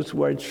love those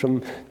words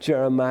from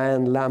Jeremiah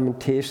and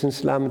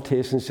Lamentations.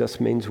 Lamentations just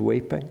means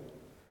weeping.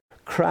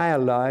 Cry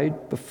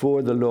aloud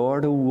before the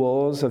Lord, O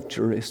walls of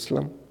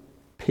Jerusalem,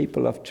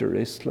 people of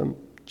Jerusalem,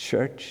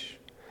 church.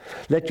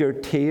 Let your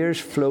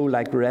tears flow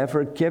like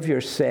river. Give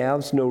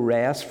yourselves no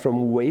rest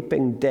from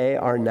weeping day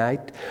or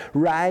night.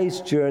 Rise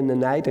during the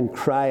night and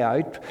cry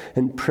out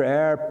in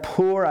prayer.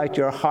 Pour out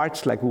your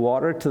hearts like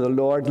water to the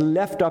Lord.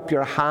 Lift up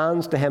your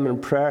hands to him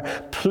in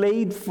prayer.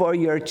 Plead for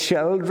your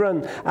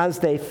children as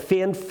they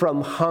faint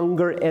from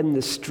hunger in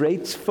the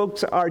streets.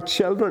 Folks, our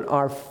children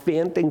are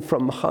fainting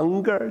from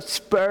hunger,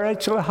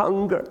 spiritual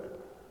hunger.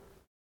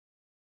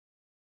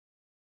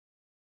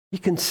 You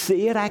can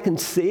see it, I can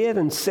see it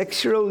in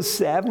 6-year-olds,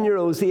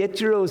 7-year-olds,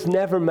 8-year-olds,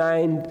 never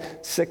mind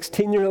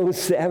 16-year-olds,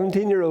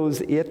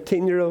 17-year-olds,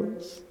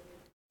 18-year-olds.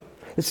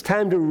 It's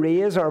time to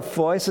raise our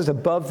voices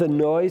above the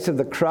noise of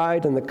the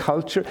crowd and the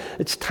culture.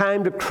 It's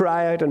time to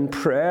cry out in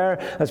prayer,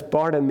 as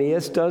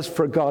Bartimaeus does,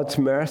 for God's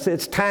mercy.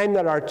 It's time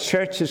that our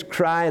churches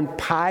cry in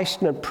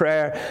passionate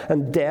prayer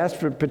and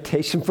desperate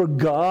petition for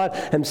God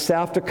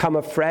himself to come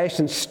afresh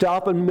and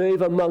stop and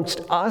move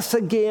amongst us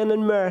again in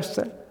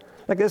mercy.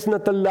 Like, isn't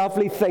it the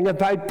lovely thing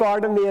about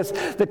Bartimaeus?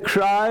 The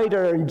crowd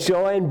are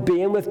enjoying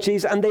being with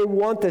Jesus, and they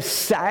want to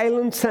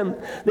silence him.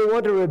 They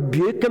want to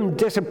rebuke him,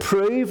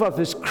 disapprove of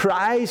his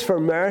cries for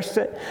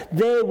mercy.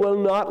 They will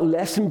not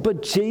listen,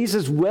 but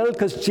Jesus will,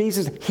 because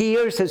Jesus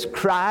hears his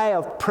cry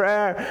of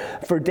prayer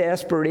for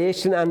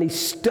desperation, and he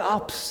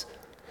stops.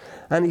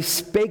 And he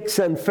speaks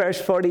in verse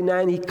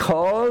 49, he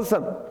calls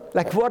them.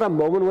 Like, what a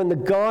moment when the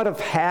God of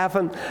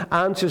heaven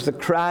answers the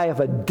cry of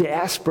a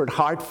desperate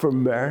heart for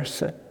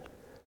mercy.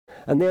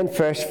 And then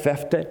verse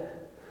 50,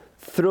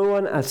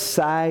 throwing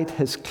aside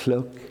his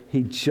cloak,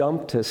 he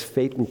jumped to his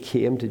feet and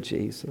came to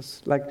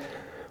Jesus. Like,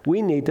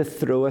 we need to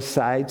throw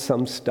aside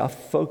some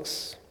stuff,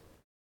 folks,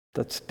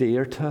 that's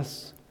dear to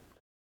us.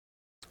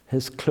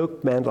 His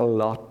cloak meant a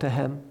lot to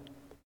him,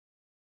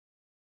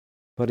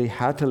 but he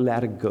had to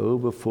let it go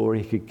before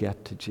he could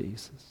get to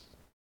Jesus.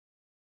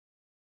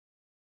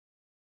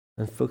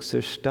 And folks,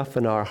 there's stuff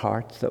in our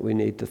hearts that we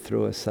need to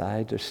throw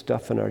aside. There's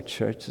stuff in our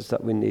churches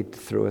that we need to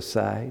throw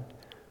aside.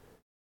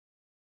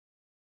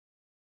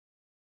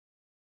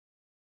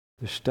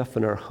 There's stuff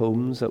in our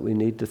homes that we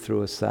need to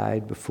throw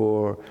aside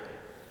before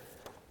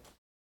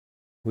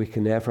we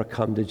can ever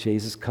come to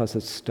Jesus, because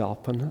it's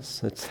stopping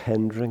us, it's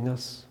hindering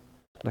us.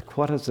 Like,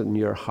 what is it in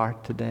your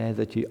heart today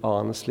that you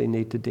honestly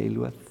need to deal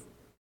with?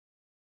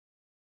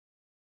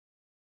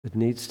 It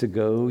needs to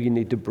go. You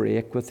need to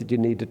break with it. You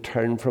need to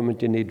turn from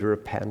it. You need to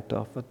repent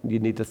of it. You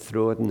need to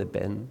throw it in the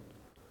bin.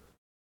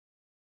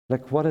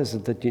 Like, what is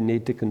it that you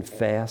need to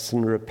confess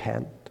and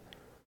repent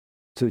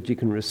so that you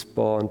can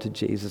respond to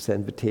Jesus'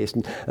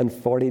 invitation? And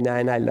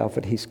 49, I love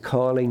it. He's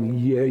calling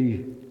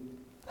you.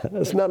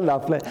 Isn't that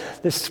lovely?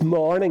 This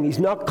morning, he's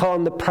not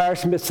calling the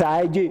person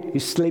beside you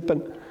who's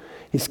sleeping.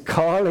 He's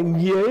calling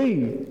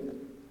you.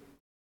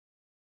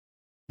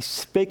 He's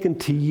speaking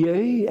to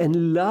you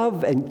in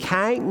love and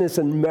kindness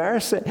and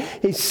mercy.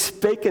 He's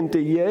speaking to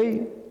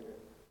you.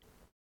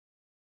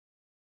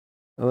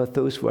 And with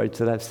those words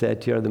that I've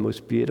said to you are the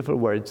most beautiful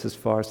words as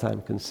far as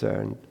I'm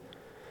concerned.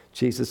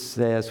 Jesus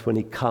says, when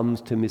he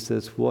comes to me, he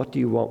says, what do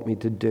you want me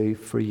to do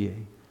for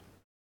you?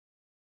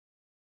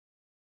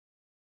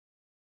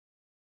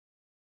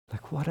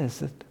 Like, what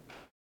is it?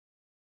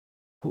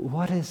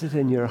 What is it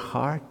in your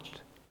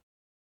heart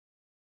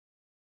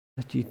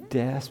that you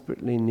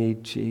desperately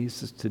need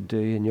Jesus to do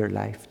in your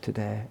life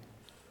today?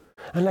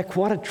 And like,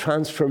 what a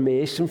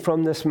transformation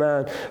from this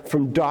man,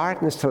 from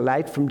darkness to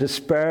light, from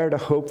despair to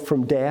hope,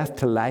 from death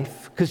to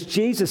life. Because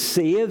Jesus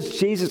saves,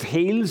 Jesus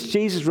heals,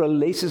 Jesus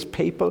releases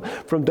people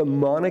from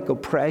demonic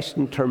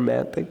oppression and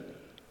tormenting.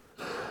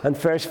 And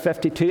verse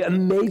 52,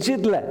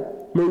 immediately,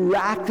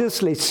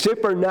 miraculously,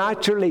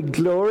 supernaturally,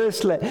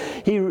 gloriously,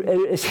 he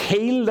is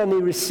healed and he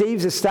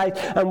receives his sight.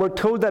 And we're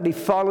told that he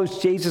follows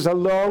Jesus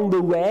along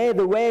the way.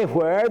 The way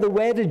where? The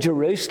way to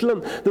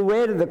Jerusalem, the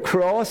way to the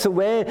cross, the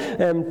way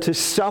to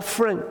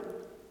suffering.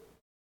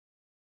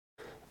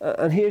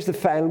 And here's the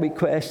final wee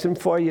question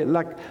for you.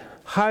 Like,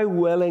 how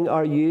willing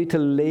are you to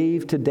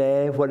leave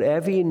today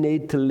whatever you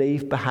need to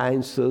leave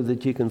behind so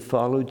that you can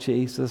follow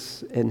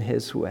Jesus in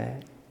his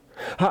way?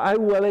 How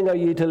willing are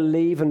you to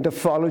leave and to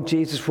follow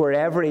Jesus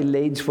wherever he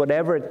leads,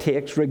 whatever it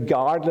takes,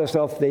 regardless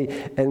of the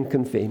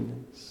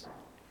inconvenience?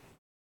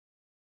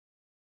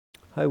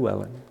 How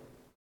willing?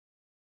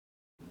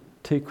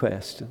 2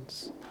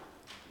 questions,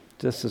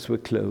 just as we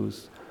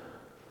close.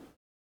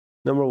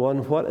 Number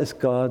 1, what is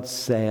God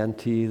saying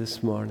to you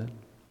this morning?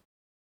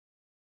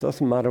 It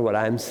doesn't matter what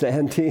I'm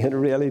saying to you, it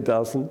really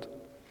doesn't.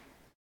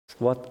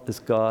 What is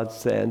God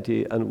saying to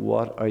you, and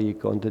what are you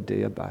going to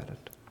do about it?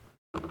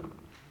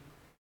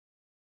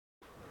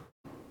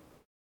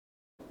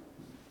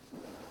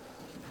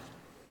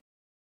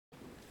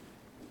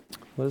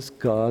 What is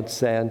God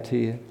saying to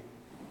you?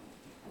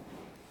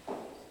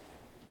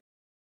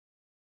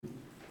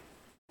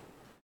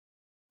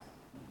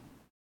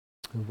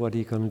 And what are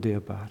you going to do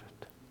about it?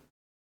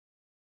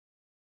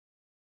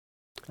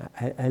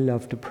 I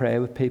love to pray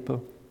with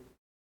people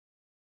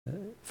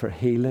for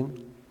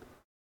healing,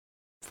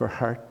 for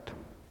hurt,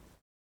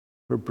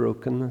 for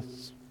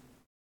brokenness,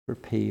 for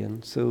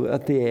pain. So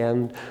at the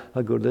end,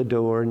 I'll go to the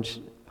door and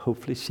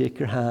hopefully shake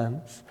your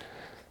hands.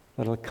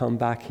 But I'll come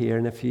back here,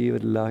 and if you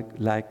would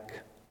like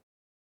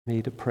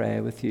me to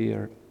pray with you,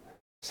 or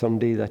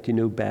somebody that you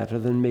know better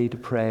than me to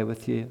pray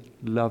with you,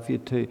 love you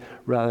to,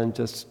 rather than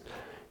just,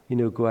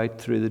 go out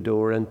through the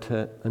door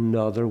into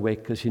another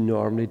week as you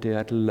normally do.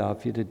 I'd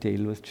love you to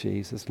deal with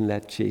Jesus and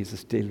let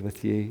Jesus deal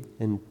with you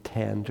in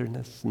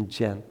tenderness and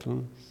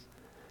gentleness,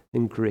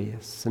 in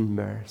grace and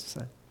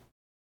mercy.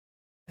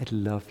 I'd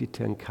love you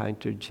to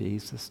encounter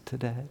Jesus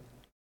today,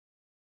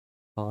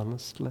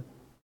 honestly.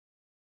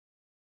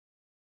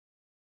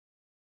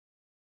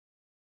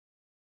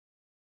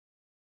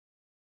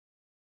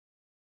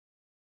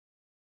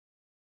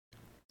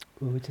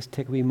 Will we just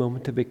take a wee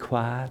moment to be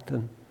quiet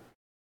and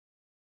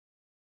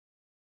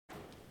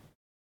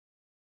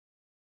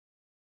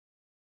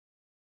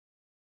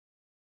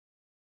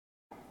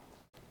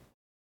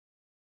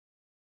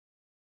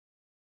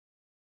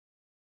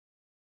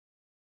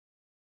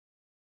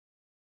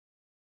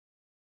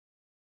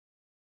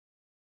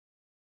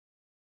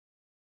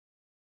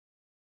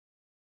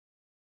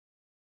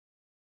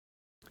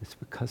it's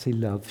because he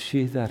loves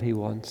you that he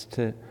wants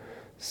to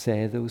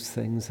say those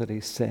things that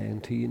he's saying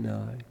to you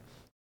now.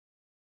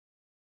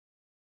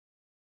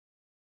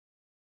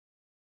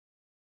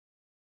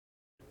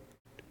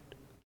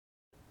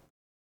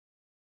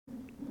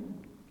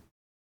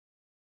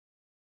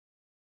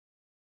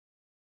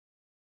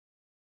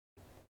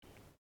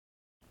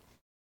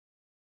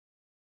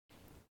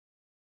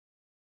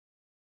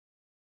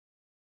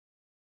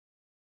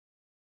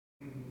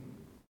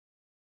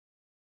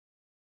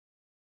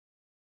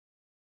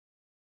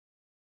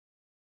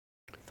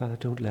 Father,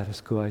 don't let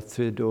us go out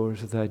through the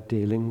doors without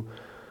dealing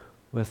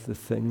with the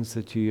things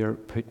that you are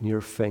putting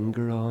your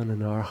finger on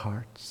in our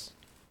hearts.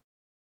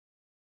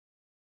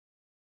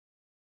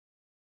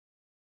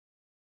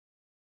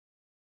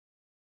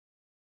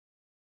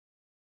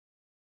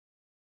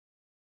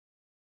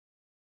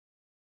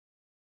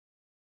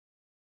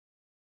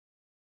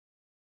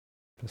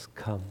 Just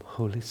come,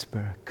 Holy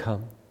Spirit,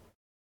 come.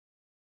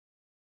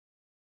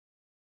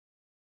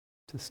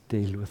 Just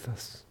deal with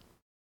us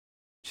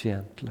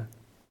gently.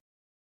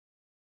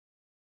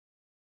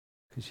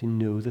 Because you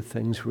know the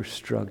things we're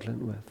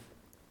struggling with.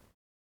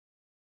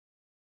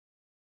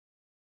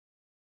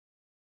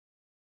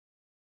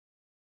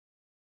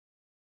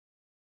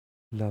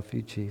 Love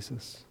you,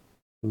 Jesus.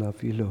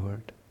 Love you,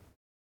 Lord.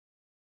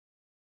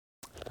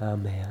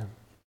 Amen.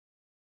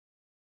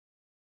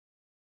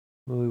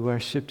 We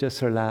worship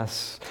just our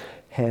last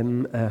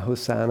hymn,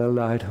 Hosanna,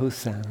 loud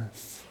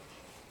hosannas.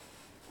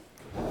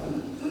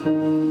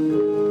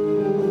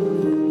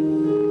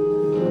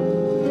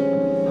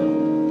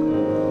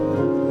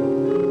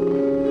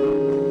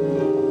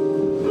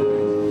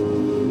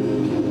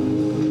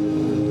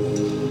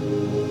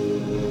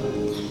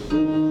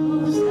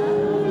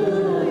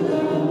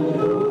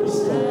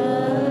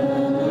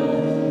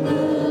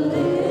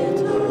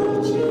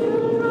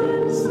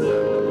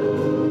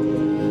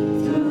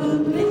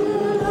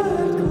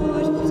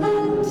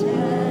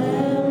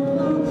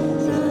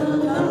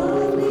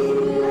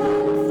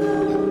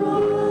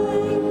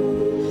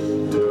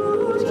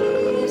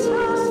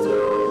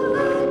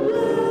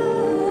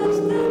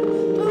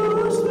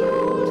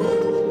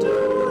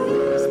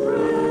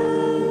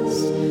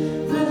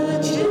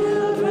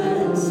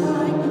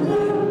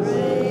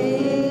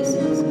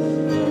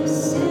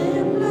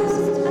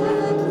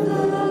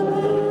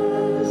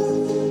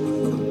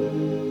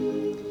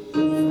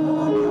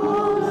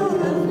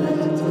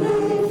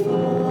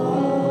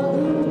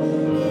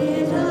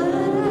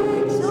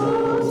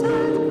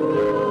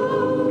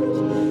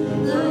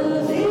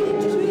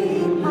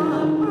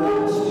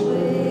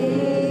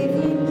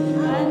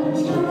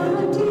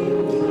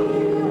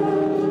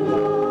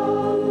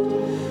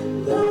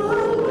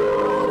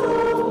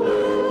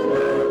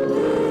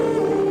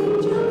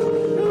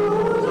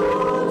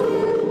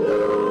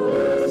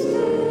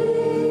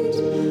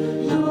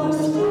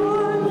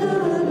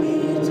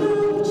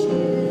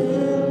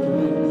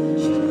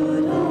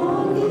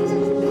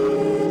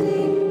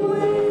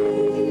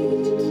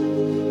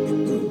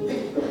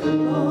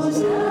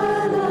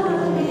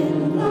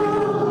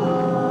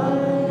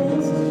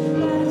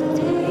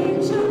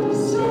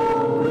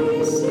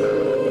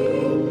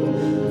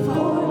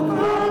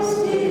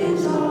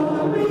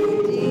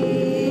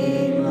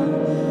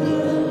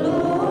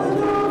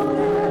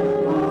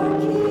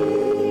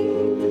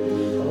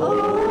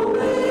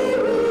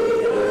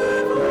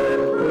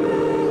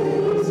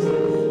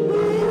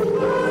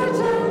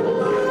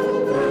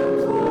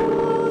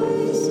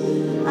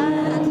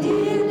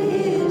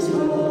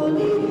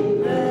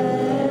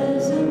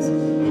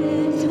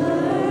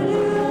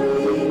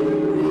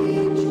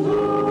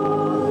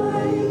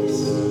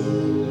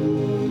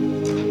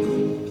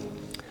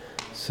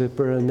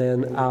 Super. And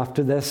then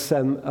after this,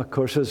 of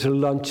course, there's a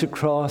lunch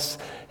across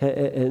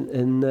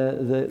in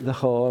the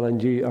hall,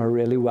 and you are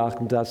really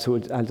welcome to that.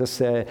 So I'll just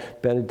say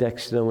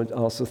benediction, and would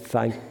also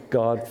thank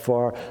God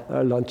for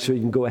our lunch, so you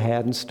can go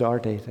ahead and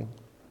start eating.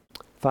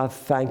 Father,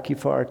 thank you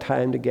for our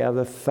time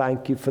together.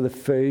 Thank you for the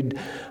food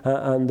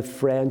and the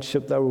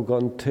friendship that we're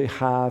going to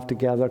have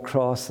together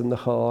across in the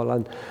hall.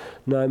 And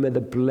now may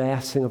the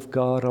blessing of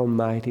God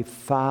Almighty,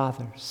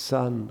 Father,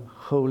 Son,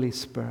 Holy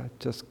Spirit,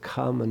 just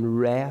come and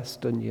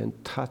rest on you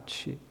and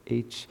touch you,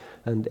 each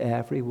and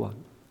every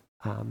one.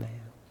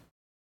 Amen.